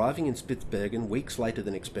 Arriving in Spitsbergen weeks later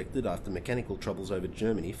than expected after mechanical troubles over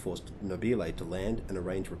Germany forced Nobile to land and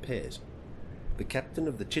arrange repairs, the captain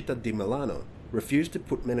of the Città di Milano refused to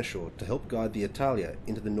put men ashore to help guide the Italia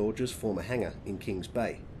into the Norge's former hangar in Kings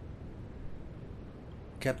Bay.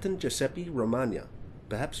 Captain Giuseppe Romagna,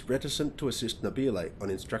 perhaps reticent to assist Nobile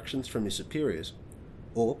on instructions from his superiors,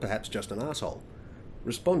 or perhaps just an asshole,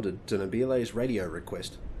 responded to Nobile's radio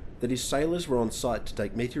request that his sailors were on site to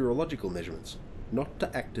take meteorological measurements, not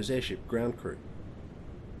to act as airship ground crew.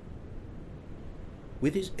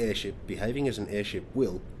 With his airship behaving as an airship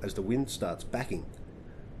will as the wind starts backing,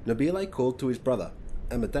 Nobile called to his brother,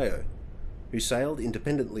 Amadeo, who sailed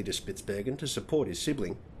independently to Spitsbergen to support his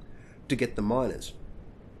sibling, to get the miners.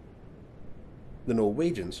 The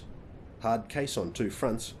Norwegians, hard case on two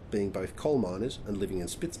fronts, being both coal miners and living in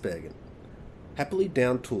Spitsbergen, happily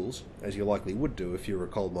downed tools, as you likely would do if you were a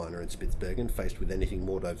coal miner in Spitsbergen faced with anything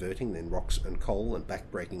more diverting than rocks and coal and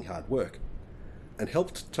back-breaking hard work, and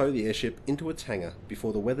helped tow the airship into its hangar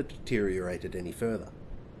before the weather deteriorated any further.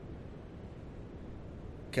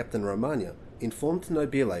 Captain Romagna informed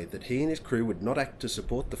Nobile that he and his crew would not act to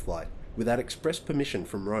support the flight without express permission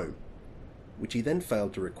from Rome, which he then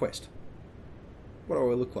failed to request. What do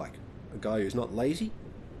I look like? A guy who's not lazy?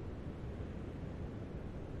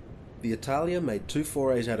 The Italia made 2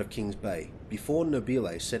 forays out of Kings Bay before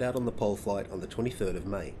Nobile set out on the pole flight on the 23rd of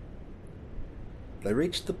May. They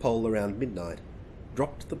reached the pole around midnight,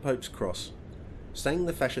 dropped the Pope's cross, sang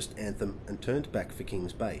the fascist anthem and turned back for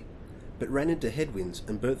Kings Bay, but ran into headwinds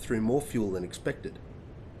and burnt through more fuel than expected.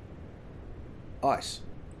 Ice,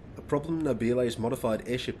 a problem Nobile's modified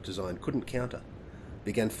airship design couldn't counter,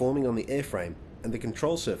 began forming on the airframe and the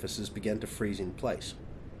control surfaces began to freeze in place.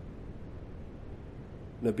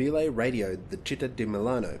 Nobile radioed the Città di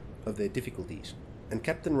Milano of their difficulties, and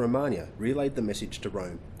Captain Romagna relayed the message to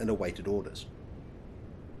Rome and awaited orders.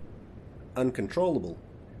 Uncontrollable,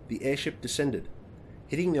 the airship descended,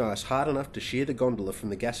 hitting the ice hard enough to shear the gondola from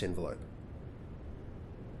the gas envelope.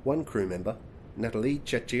 One crew member, Natalie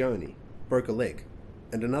Cecchioni, broke a leg,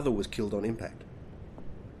 and another was killed on impact.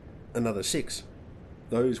 Another 6,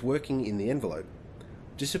 those working in the envelope,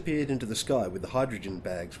 disappeared into the sky with the hydrogen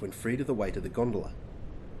bags when freed of the weight of the gondola.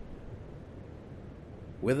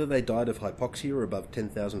 Whether they died of hypoxia above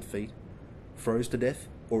 10,000 feet, froze to death,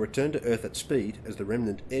 or returned to Earth at speed as the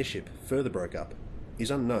remnant airship further broke up,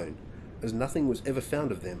 is unknown, as nothing was ever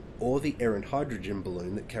found of them or the errant hydrogen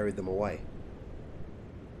balloon that carried them away.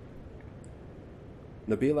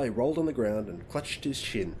 Nobile rolled on the ground and clutched his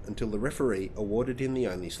shin until the referee awarded him the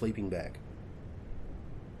only sleeping bag.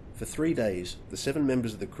 For 3 days, the 7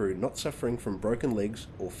 members of the crew not suffering from broken legs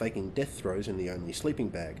or faking death throes in the only sleeping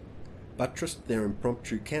bag buttressed their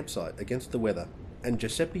impromptu campsite against the weather, and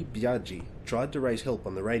Giuseppe Biaggi tried to raise help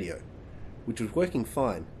on the radio, which was working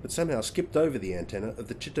fine but somehow skipped over the antenna of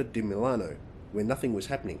the Città di Milano, where nothing was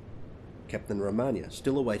happening, Captain Romagna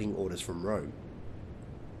still awaiting orders from Rome.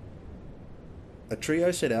 A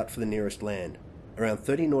trio set out for the nearest land, around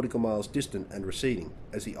 30 nautical miles distant and receding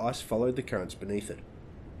as the ice followed the currents beneath it.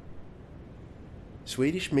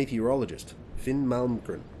 Swedish meteorologist Finn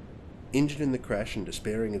Malmgren, injured in the crash and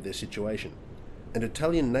despairing of their situation, and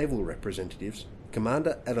Italian naval representatives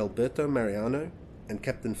Commander Adalberto Mariano and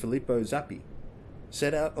Captain Filippo Zappi,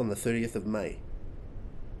 set out on the 30th of May.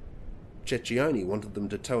 Cecchioni wanted them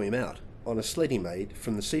to tow him out on a sled he made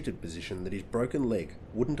from the seated position that his broken leg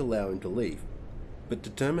wouldn't allow him to leave, but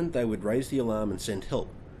determined they would raise the alarm and send help,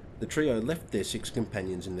 the trio left their 6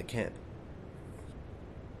 companions in the camp.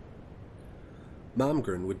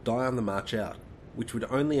 Malmgren would die on the march out, which would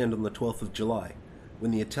only end on the 12th of July,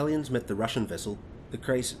 when the Italians met the Russian vessel, the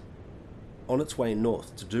Kreysen, on its way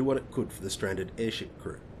north to do what it could for the stranded airship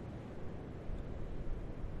crew.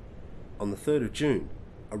 On the 3rd of June,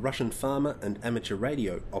 a Russian farmer and amateur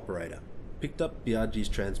radio operator picked up Biaggi's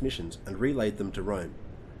transmissions and relayed them to Rome,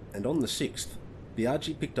 and on the 6th,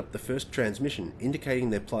 Biaggi picked up the first transmission indicating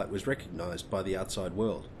their plight was recognised by the outside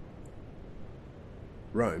world.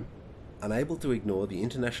 Rome, unable to ignore the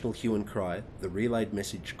international hue and cry the relayed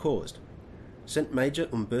message caused, sent Major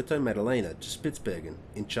Umberto Maddalena to Spitsbergen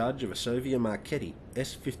in charge of a Sovia Marchetti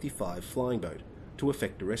S-55 flying boat to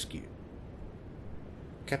effect a rescue.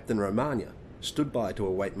 Captain Romagna stood by to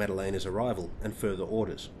await Maddalena's arrival and further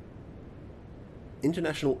orders.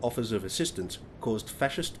 International offers of assistance caused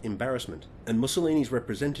fascist embarrassment, and Mussolini's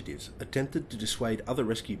representatives attempted to dissuade other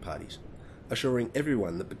rescue parties, assuring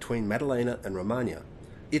everyone that between Maddalena and Romagna,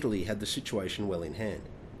 Italy had the situation well in hand.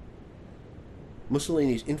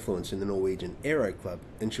 Mussolini's influence in the Norwegian Aero Club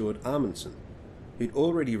ensured Amundsen, who'd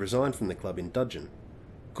already resigned from the club in dudgeon,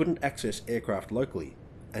 couldn't access aircraft locally,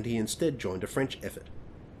 and he instead joined a French effort.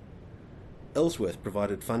 Ellsworth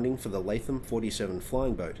provided funding for the Latham 47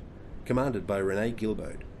 flying boat, commanded by René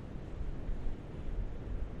Gilbert.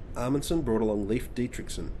 Amundsen brought along Leif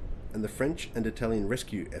Dietrichson, and the French and Italian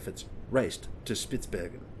rescue efforts raced to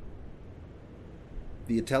Spitsbergen.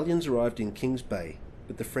 The Italians arrived in Kings Bay,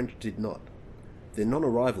 but the French did not, their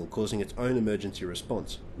non-arrival causing its own emergency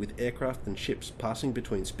response, with aircraft and ships passing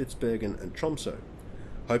between Spitsbergen and Tromsø,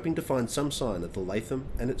 hoping to find some sign of the Latham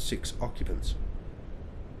and its 6 occupants.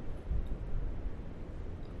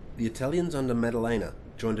 The Italians under Maddalena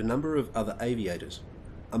joined a number of other aviators,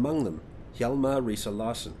 among them Hjalmar Riisa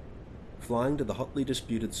Larsen, flying to the hotly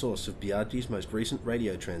disputed source of Biaggi's most recent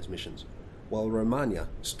radio transmissions, while Romagna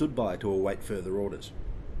stood by to await further orders.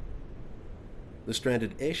 The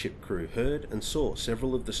stranded airship crew heard and saw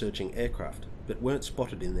several of the searching aircraft, but weren't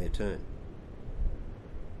spotted in their turn.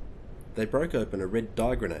 They broke open a red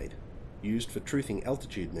dye grenade, used for truthing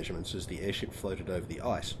altitude measurements as the airship floated over the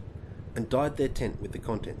ice, and dyed their tent with the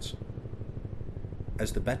contents.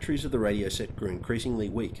 As the batteries of the radio set grew increasingly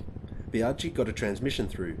weak, Biaggi got a transmission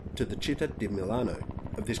through to the Città di Milano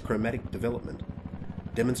of this chromatic development,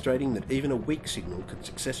 demonstrating that even a weak signal could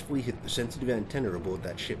successfully hit the sensitive antenna aboard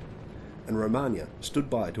that ship, and Romagna stood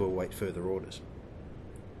by to await further orders.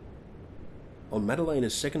 On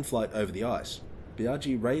Maddalena's second flight over the ice,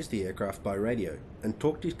 Biaggi raised the aircraft by radio and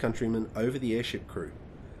talked his countrymen over the airship crew,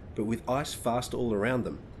 but with ice fast all around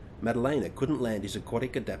them, Maddalena couldn't land his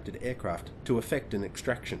aquatic adapted aircraft to effect an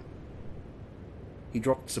extraction. He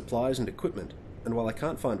dropped supplies and equipment, and while I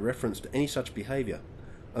can't find reference to any such behaviour,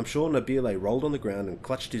 I'm sure Nobile rolled on the ground and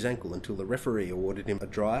clutched his ankle until the referee awarded him a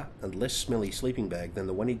drier and less smelly sleeping bag than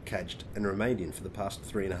the one he'd cadged and remained in for the past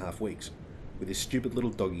 3.5 weeks, with his stupid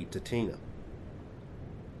little doggy Tatina.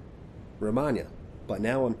 Romagna, by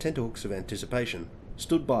now on tenterhooks of anticipation,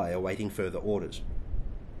 stood by awaiting further orders.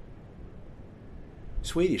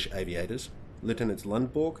 Swedish aviators, Lieutenants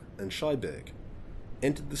Lundborg and Scheiberg,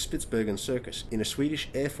 entered the Spitsbergen circus in a Swedish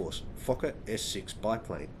Air Force Fokker S-6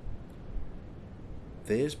 biplane.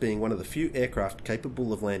 Theirs being one of the few aircraft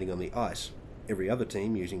capable of landing on the ice, every other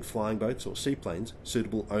team using flying boats or seaplanes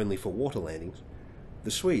suitable only for water landings, the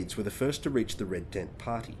Swedes were the first to reach the Red Tent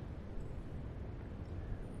party.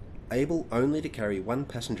 Able only to carry one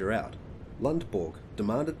passenger out, Lundborg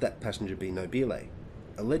demanded that passenger be Nobile,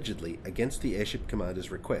 allegedly against the airship commander's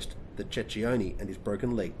request that Cecchione and his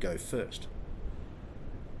broken leg go first.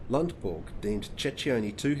 Lundborg deemed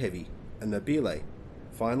Cecchione too heavy, and Nobile,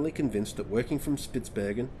 finally convinced that working from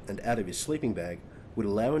Spitsbergen and out of his sleeping bag would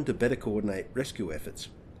allow him to better coordinate rescue efforts,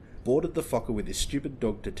 boarded the Fokker with his stupid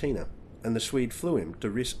dog Tatina, and the Swede flew him to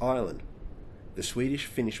Riss Island, the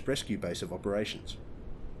Swedish-Finnish rescue base of operations.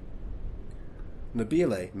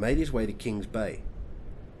 Nobile made his way to Kings Bay.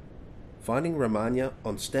 Finding Romagna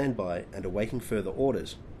on standby and awaiting further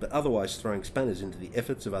orders, but otherwise throwing spanners into the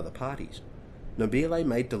efforts of other parties, Nobile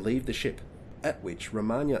made to leave the ship, at which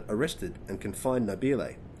Romagna arrested and confined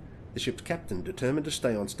Nobile, the ship's captain determined to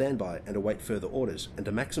stay on standby and await further orders, and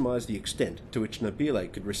to maximise the extent to which Nobile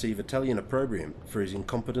could receive Italian opprobrium for his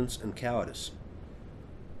incompetence and cowardice.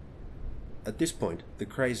 At this point, the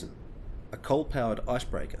Krazen, a coal-powered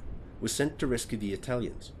icebreaker, was sent to rescue the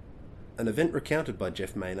Italians, an event recounted by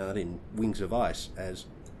Jeff Maynard in Wings of Ice as,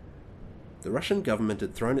 "The Russian government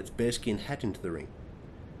had thrown its bearskin hat into the ring.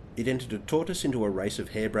 It entered a tortoise into a race of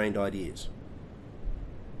harebrained ideas."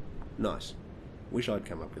 Nice. Wish I'd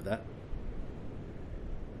come up with that.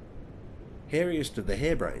 Hairiest of the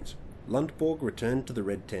harebrains, Lundborg returned to the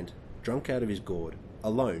red tent, drunk out of his gourd,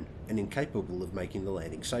 alone and incapable of making the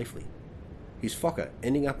landing safely. His Fokker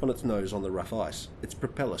ending up on its nose on the rough ice, its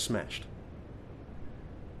propeller smashed.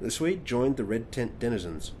 The Swede joined the red tent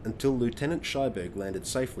denizens until Lieutenant Scheiberg landed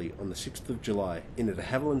safely on the 6th of July in a de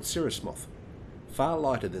Havilland Cirrusmoth, far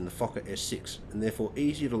lighter than the Fokker S6 and therefore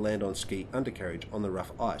easier to land on ski undercarriage on the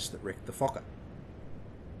rough ice that wrecked the Fokker.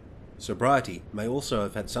 Sobriety may also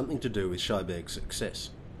have had something to do with Scheiberg's success.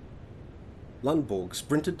 Lundborg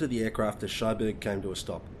sprinted to the aircraft as Scheiberg came to a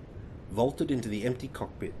stop, vaulted into the empty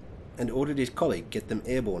cockpit, and ordered his colleague get them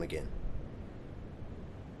airborne again.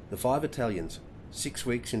 The 5 Italians, 6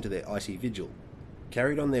 weeks into their icy vigil,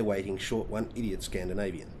 carried on their waiting short one idiot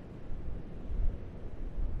Scandinavian.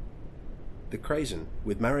 The Krazen,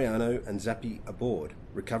 with Mariano and Zappi aboard,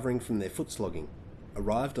 recovering from their foot slogging,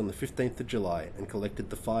 arrived on the 15th of July and collected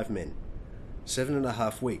the 5 men,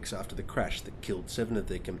 7.5 weeks after the crash that killed 7 of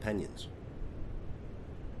their companions.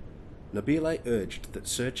 Nobile urged that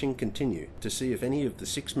searching continue to see if any of the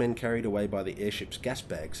 6 men carried away by the airship's gas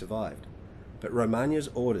bag survived, but Romagna's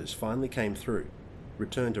orders finally came through: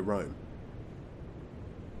 return to Rome.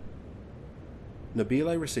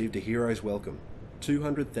 Nobile received a hero's welcome,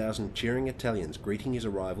 200,000 cheering Italians greeting his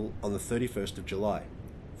arrival on the 31st of July,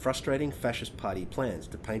 frustrating fascist party plans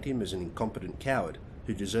to paint him as an incompetent coward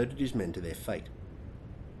who deserted his men to their fate.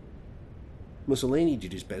 Mussolini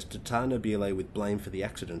did his best to tar Nobile with blame for the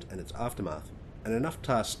accident and its aftermath, and enough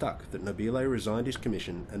tar stuck that Nobile resigned his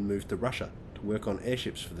commission and moved to Russia to work on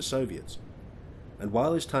airships for the Soviets. And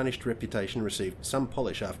while his tarnished reputation received some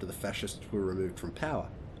polish after the fascists were removed from power,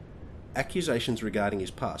 accusations regarding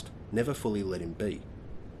his past never fully let him be.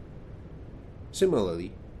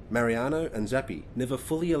 Similarly, Mariano and Zappi never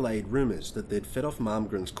fully allayed rumours that they'd fed off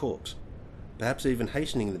Malmgren's corpse, perhaps even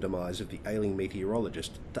hastening the demise of the ailing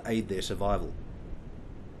meteorologist to aid their survival.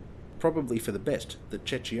 Probably for the best that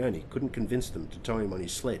Cecchione couldn't convince them to tow him on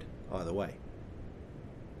his sled, either way.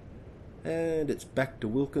 And it's back to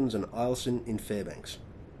Wilkins and Eilson in Fairbanks.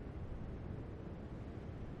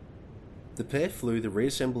 The pair flew the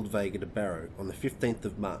reassembled Vega to Barrow on the 15th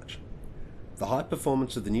of March, the high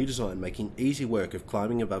performance of the new design making easy work of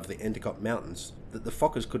climbing above the Endicott Mountains that the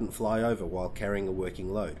Fokkers couldn't fly over while carrying a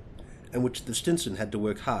working load, and which the Stinson had to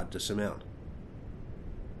work hard to surmount.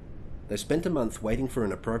 They spent a month waiting for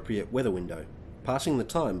an appropriate weather window, passing the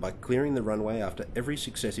time by clearing the runway after every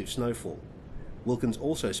successive snowfall, Wilkins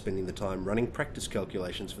also spending the time running practice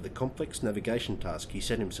calculations for the complex navigation task he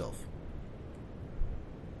set himself.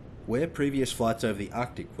 Where previous flights over the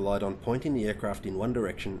Arctic relied on pointing the aircraft in one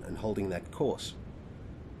direction and holding that course,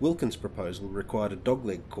 Wilkins' proposal required a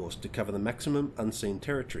dogleg course to cover the maximum unseen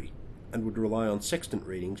territory, and would rely on sextant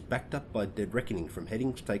readings backed up by dead reckoning from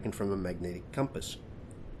headings taken from a magnetic compass.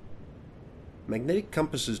 Magnetic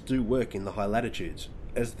compasses do work in the high latitudes,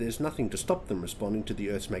 as there's nothing to stop them responding to the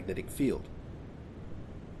Earth's magnetic field.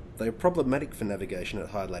 They are problematic for navigation at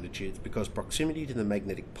high latitudes because proximity to the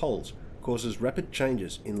magnetic poles causes rapid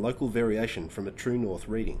changes in local variation from a true north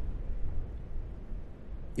reading.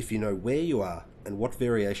 If you know where you are and what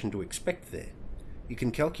variation to expect there, you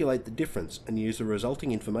can calculate the difference and use the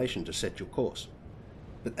resulting information to set your course.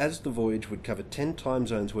 But as the voyage would cover 10 time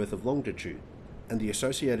zones worth of longitude, and the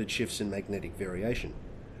associated shifts in magnetic variation,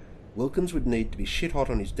 Wilkins would need to be shit hot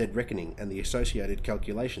on his dead reckoning and the associated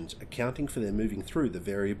calculations accounting for their moving through the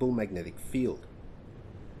variable magnetic field.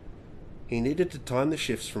 He needed to time the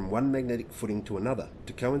shifts from one magnetic footing to another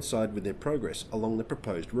to coincide with their progress along the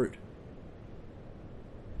proposed route.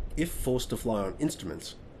 If forced to fly on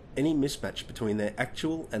instruments, any mismatch between their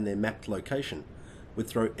actual and their mapped location would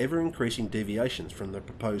throw ever-increasing deviations from the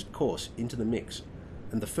proposed course into the mix,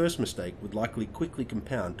 and the first mistake would likely quickly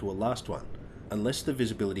compound to a last one, unless the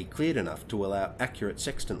visibility cleared enough to allow accurate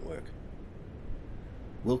sextant work.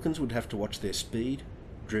 Wilkins would have to watch their speed,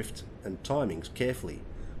 drift, and timings carefully,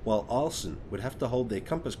 while Ilesen would have to hold their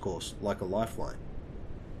compass course like a lifeline.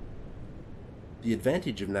 The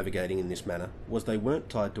advantage of navigating in this manner was they weren't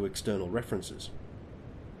tied to external references.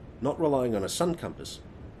 Not relying on a sun compass,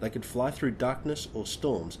 they could fly through darkness or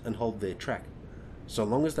storms and hold their track, so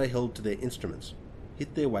long as they held to their instruments,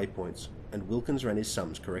 hit their waypoints, and Wilkins ran his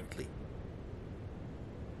sums correctly.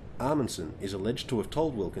 Amundsen is alleged to have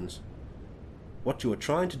told Wilkins, "What you are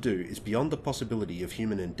trying to do is beyond the possibility of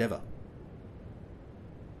human endeavour."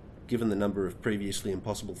 Given the number of previously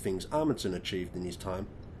impossible things Amundsen achieved in his time,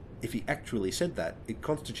 if he actually said that, it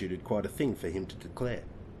constituted quite a thing for him to declare.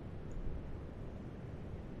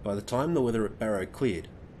 By the time the weather at Barrow cleared,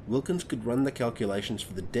 Wilkins could run the calculations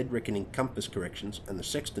for the dead reckoning compass corrections and the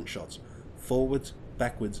sextant shots forwards,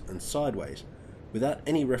 backwards and sideways without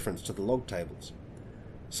any reference to the log tables,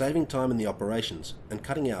 saving time in the operations and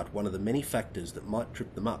cutting out one of the many factors that might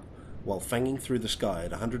trip them up while fanging through the sky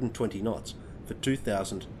at 120 knots for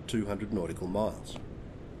 2,200 nautical miles.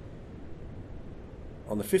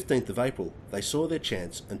 On the 15th of April, they saw their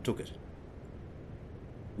chance and took it.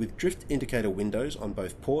 With drift indicator windows on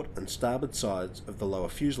both port and starboard sides of the lower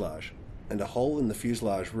fuselage, and a hole in the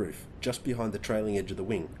fuselage roof just behind the trailing edge of the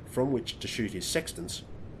wing from which to shoot his sextants,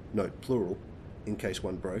 note plural, in case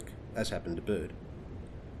one broke, as happened to Bird,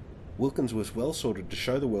 Wilkins was well sorted to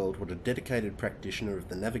show the world what a dedicated practitioner of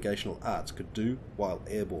the navigational arts could do while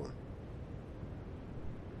airborne.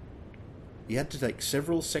 He had to take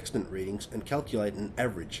several sextant readings and calculate an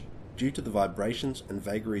average due to the vibrations and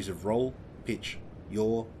vagaries of roll, pitch,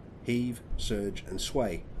 yaw, heave, surge and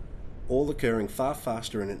sway, all occurring far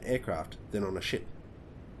faster in an aircraft than on a ship.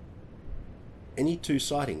 Any two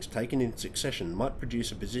sightings taken in succession might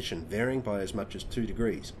produce a position varying by as much as 2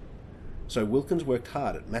 degrees, so Wilkins worked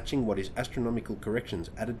hard at matching what his astronomical corrections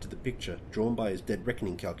added to the picture drawn by his dead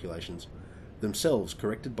reckoning calculations, themselves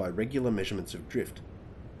corrected by regular measurements of drift.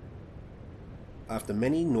 After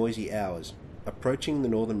many noisy hours, approaching the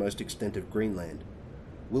northernmost extent of Greenland,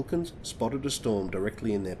 Wilkins spotted a storm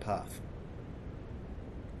directly in their path.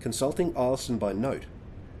 Consulting Ilesen by note,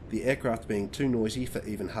 the aircraft being too noisy for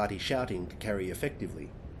even hearty shouting to carry effectively,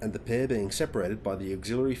 and the pair being separated by the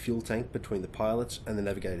auxiliary fuel tank between the pilots and the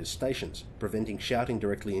navigators' stations, preventing shouting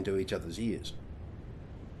directly into each other's ears.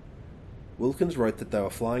 Wilkins wrote that they were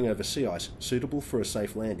flying over sea ice suitable for a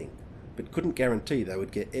safe landing, but couldn't guarantee they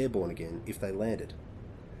would get airborne again if they landed,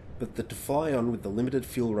 but that to fly on with the limited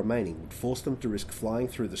fuel remaining would force them to risk flying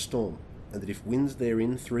through the storm, and that if winds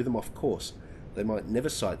therein threw them off course, they might never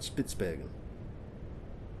sight Spitzbergen.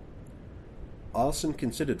 Ilesen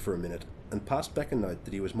considered for a minute, and passed back a note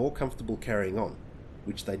that he was more comfortable carrying on,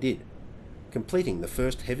 which they did, completing the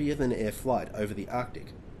first heavier-than-air flight over the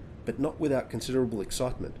Arctic, but not without considerable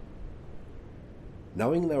excitement.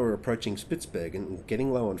 Knowing they were approaching Spitzbergen and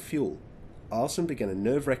getting low on fuel, Ilesen began a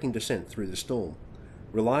nerve-wracking descent through the storm,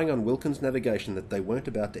 relying on Wilkins' navigation that they weren't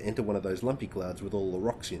about to enter one of those lumpy clouds with all the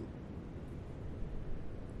rocks in.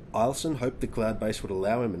 Ilesen hoped the cloud base would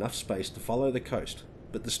allow him enough space to follow the coast,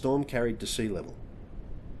 but the storm carried to sea level.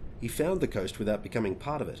 He found the coast without becoming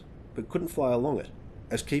part of it, but couldn't fly along it,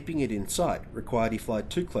 as keeping it in sight required he fly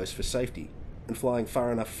too close for safety, and flying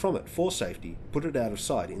far enough from it for safety put it out of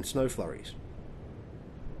sight in snow flurries.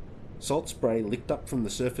 Salt spray licked up from the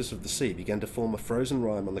surface of the sea began to form a frozen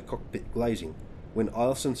rime on the cockpit glazing, when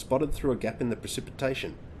Ilesen spotted through a gap in the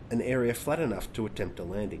precipitation an area flat enough to attempt a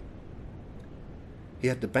landing. He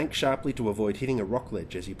had to bank sharply to avoid hitting a rock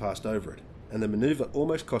ledge as he passed over it, and the manoeuvre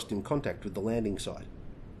almost cost him contact with the landing site.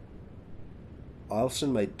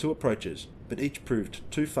 Ilesen made 2 approaches, but each proved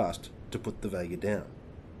too fast to put the Vega down.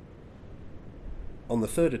 On the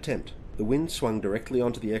 3rd attempt, the wind swung directly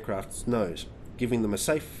onto the aircraft's nose, giving them a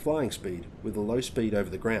safe flying speed with a low speed over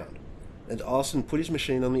the ground, and Ilesen put his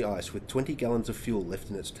machine on the ice with 20 gallons of fuel left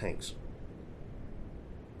in its tanks.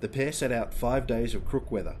 The pair set out 5 days of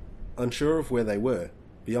crook weather, unsure of where they were,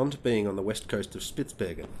 beyond being on the west coast of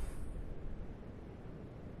Spitzbergen.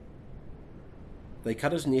 They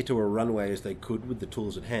cut as near to a runway as they could with the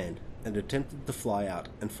tools at hand, and attempted to fly out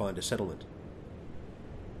and find a settlement.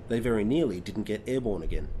 They very nearly didn't get airborne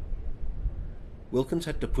again. Wilkins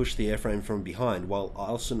had to push the airframe from behind while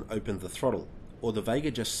Ilesen opened the throttle, or the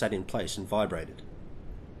Vega just sat in place and vibrated.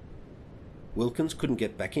 Wilkins couldn't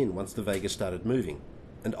get back in once the Vega started moving,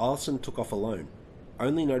 and Ilesen took off alone,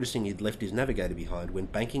 only noticing he'd left his navigator behind when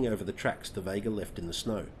banking over the tracks the Vega left in the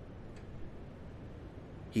snow.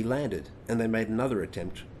 He landed, and they made another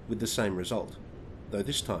attempt with the same result, though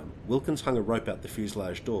this time Wilkins hung a rope out the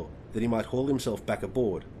fuselage door that he might haul himself back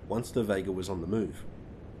aboard once the Vega was on the move.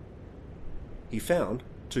 He found,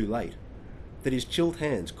 too late, that his chilled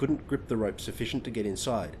hands couldn't grip the rope sufficient to get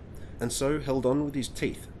inside, and so held on with his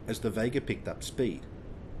teeth as the Vega picked up speed.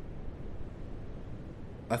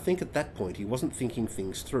 I think at that point he wasn't thinking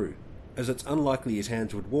things through, as it's unlikely his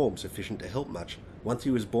hands would warm sufficient to help much once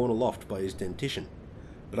he was borne aloft by his dentition,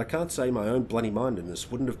 but I can't say my own bloody-mindedness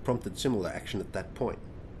wouldn't have prompted similar action at that point.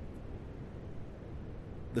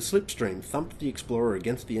 The slipstream thumped the Explorer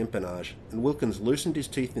against the empennage, and Wilkins loosened his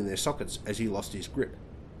teeth in their sockets as he lost his grip.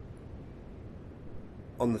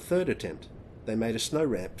 On the third attempt, they made a snow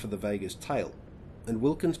ramp for the Vega's tail, and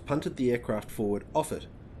Wilkins punted the aircraft forward off it,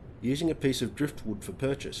 using a piece of driftwood for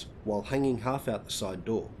purchase, while hanging half out the side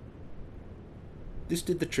door. This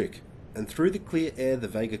did the trick, and through the clear air the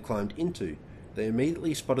Vega climbed into, they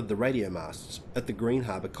immediately spotted the radio masts at the Green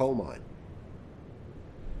Harbour coal mine.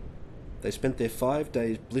 They spent their 5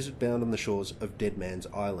 days blizzard-bound on the shores of Dead Man's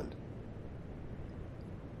Island.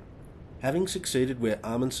 Having succeeded where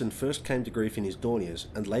Amundsen first came to grief in his Dorniers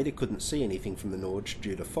and later couldn't see anything from the Norge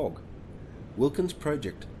due to fog, Wilkins'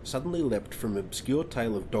 project suddenly leapt from obscure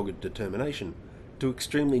tale of dogged determination to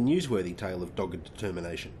extremely newsworthy tale of dogged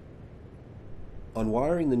determination. On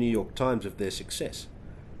wiring the New York Times of their success,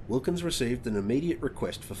 Wilkins received an immediate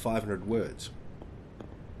request for 500 words.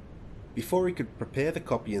 Before he could prepare the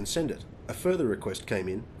copy and send it, a further request came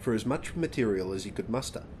in for as much material as he could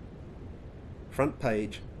muster. Front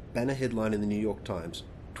page, banner headline in the New York Times,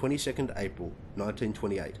 22nd April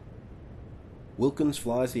 1928. Wilkins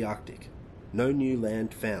flies the Arctic. No new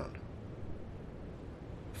land found.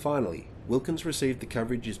 Finally, Wilkins received the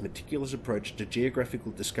coverage his meticulous approach to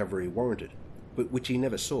geographical discovery warranted, but which he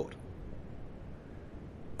never sought.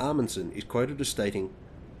 Amundsen is quoted as stating,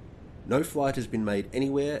 "No flight has been made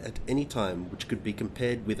anywhere at any time which could be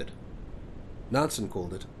compared with it." Nansen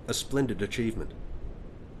called it a splendid achievement.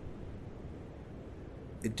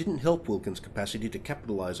 It didn't help Wilkins' capacity to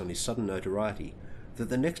capitalise on his sudden notoriety that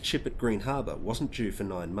the next ship at Green Harbour wasn't due for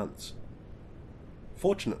 9 months.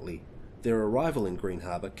 Fortunately, their arrival in Green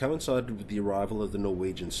Harbour coincided with the arrival of the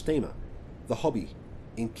Norwegian steamer, the Hobby,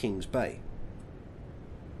 in Kings Bay.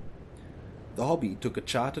 The Hobby took a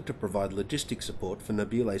charter to provide logistic support for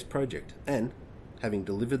Nobile's project and, having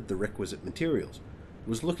delivered the requisite materials,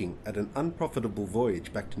 was looking at an unprofitable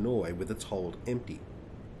voyage back to Norway with its hold empty.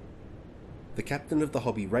 The captain of the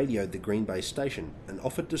Hobby radioed the Green Bay station and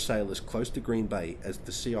offered to sail as close to Green Bay as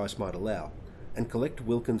the sea ice might allow, and collect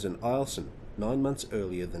Wilkins and Eielson 9 months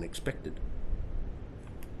earlier than expected.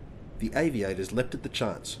 The aviators leapt at the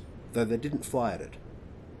chance, though they didn't fly at it.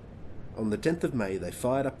 On the 10th of May they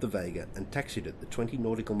fired up the Vega and taxied it the 20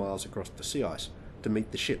 nautical miles across the sea ice to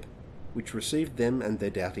meet the ship, which received them and their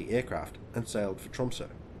doughty aircraft and sailed for Tromsø.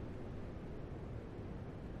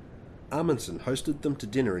 Amundsen hosted them to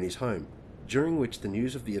dinner in his home, during which the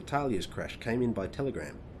news of the Italia's crash came in by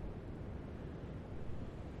telegram.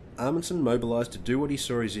 Amundsen mobilised to do what he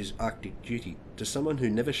saw as his Arctic duty to someone who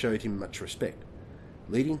never showed him much respect,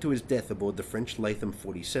 leading to his death aboard the French Latham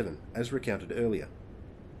 47, as recounted earlier.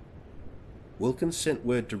 Wilkins sent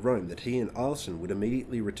word to Rome that he and Eielson would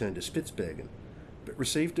immediately return to Spitsbergen, but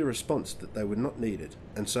received a response that they were not needed,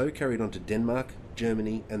 and so carried on to Denmark,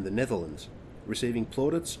 Germany and the Netherlands, receiving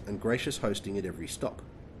plaudits and gracious hosting at every stop.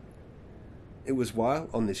 It was while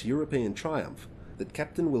on this European triumph that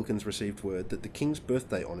Captain Wilkins received word that the King's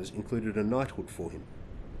birthday honours included a knighthood for him.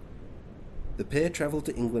 The pair travelled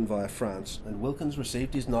to England via France, and Wilkins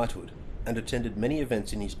received his knighthood and attended many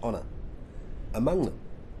events in his honour. Among them,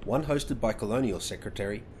 one hosted by Colonial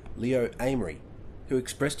Secretary Leo Amery, who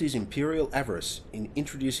expressed his imperial avarice in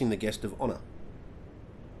introducing the guest of honour.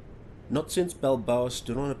 Not since Balboa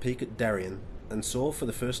stood on a peak at Darien and saw for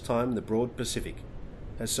the first time the broad Pacific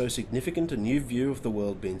has so significant a new view of the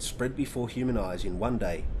world been spread before human eyes in one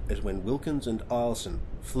day as when Wilkins and Eielson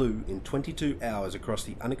flew in 22 hours across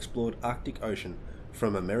the unexplored Arctic Ocean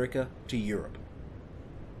from America to Europe.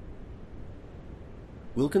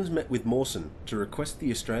 Wilkins met with Mawson to request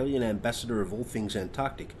the Australian ambassador of all things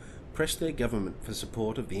Antarctic press their government for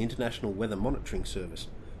support of the International Weather Monitoring Service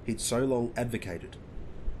he'd so long advocated.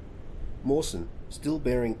 Mawson, still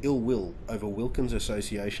bearing ill will over Wilkins'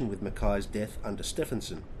 association with Mackay's death under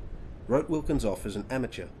Stephenson, wrote Wilkins off as an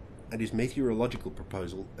amateur and his meteorological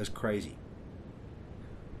proposal as crazy.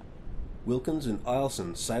 Wilkins and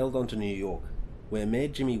Eielson sailed on to New York, where Mayor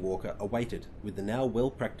Jimmy Walker awaited with the now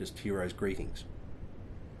well-practised hero's greetings.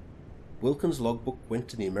 Wilkins' logbook went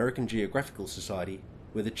to the American Geographical Society,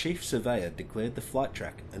 where the chief surveyor declared the flight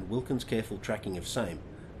track and Wilkins' careful tracking of same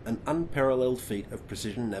an unparalleled feat of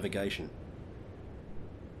precision navigation.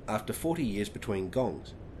 After 40 years between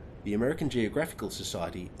gongs, the American Geographical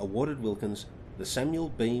Society awarded Wilkins the Samuel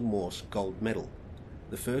B. Morse Gold Medal,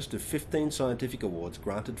 the first of 15 scientific awards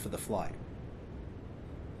granted for the flight.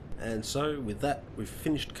 And so, with that, we've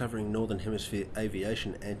finished covering Northern Hemisphere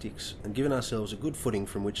aviation antics and given ourselves a good footing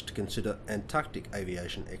from which to consider Antarctic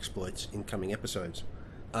aviation exploits in coming episodes,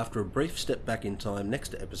 after a brief step back in time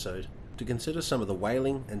next episode to consider some of the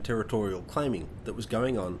whaling and territorial claiming that was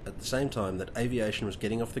going on at the same time that aviation was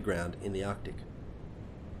getting off the ground in the Arctic.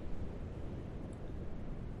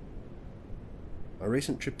 My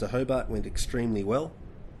recent trip to Hobart went extremely well,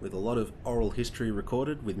 with a lot of oral history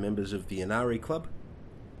recorded with members of the Inari Club,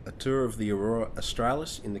 a tour of the Aurora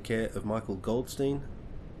Australis in the care of Michael Goldstein,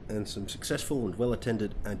 and some successful and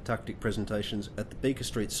well-attended Antarctic presentations at the Beaker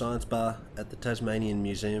Street Science Bar at the Tasmanian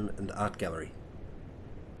Museum and Art Gallery.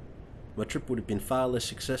 My trip would have been far less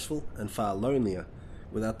successful and far lonelier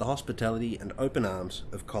without the hospitality and open arms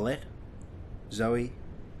of Colette, Zoe,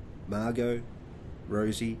 Margot,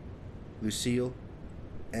 Rosie, Lucille,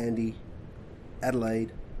 Andy,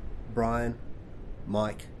 Adelaide, Brian,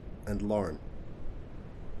 Mike, and Lauren.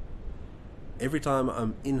 Every time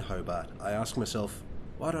I'm in Hobart, I ask myself,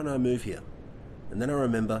 why don't I move here? And then I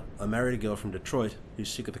remember I married a girl from Detroit who's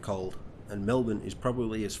sick of the cold, and Melbourne is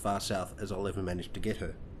probably as far south as I'll ever manage to get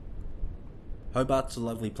her. Hobart's a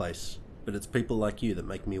lovely place, but it's people like you that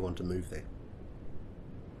make me want to move there.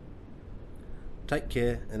 Take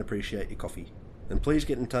care and appreciate your coffee. And please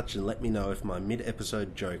get in touch and let me know if my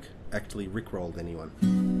mid-episode joke actually rickrolled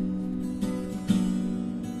anyone.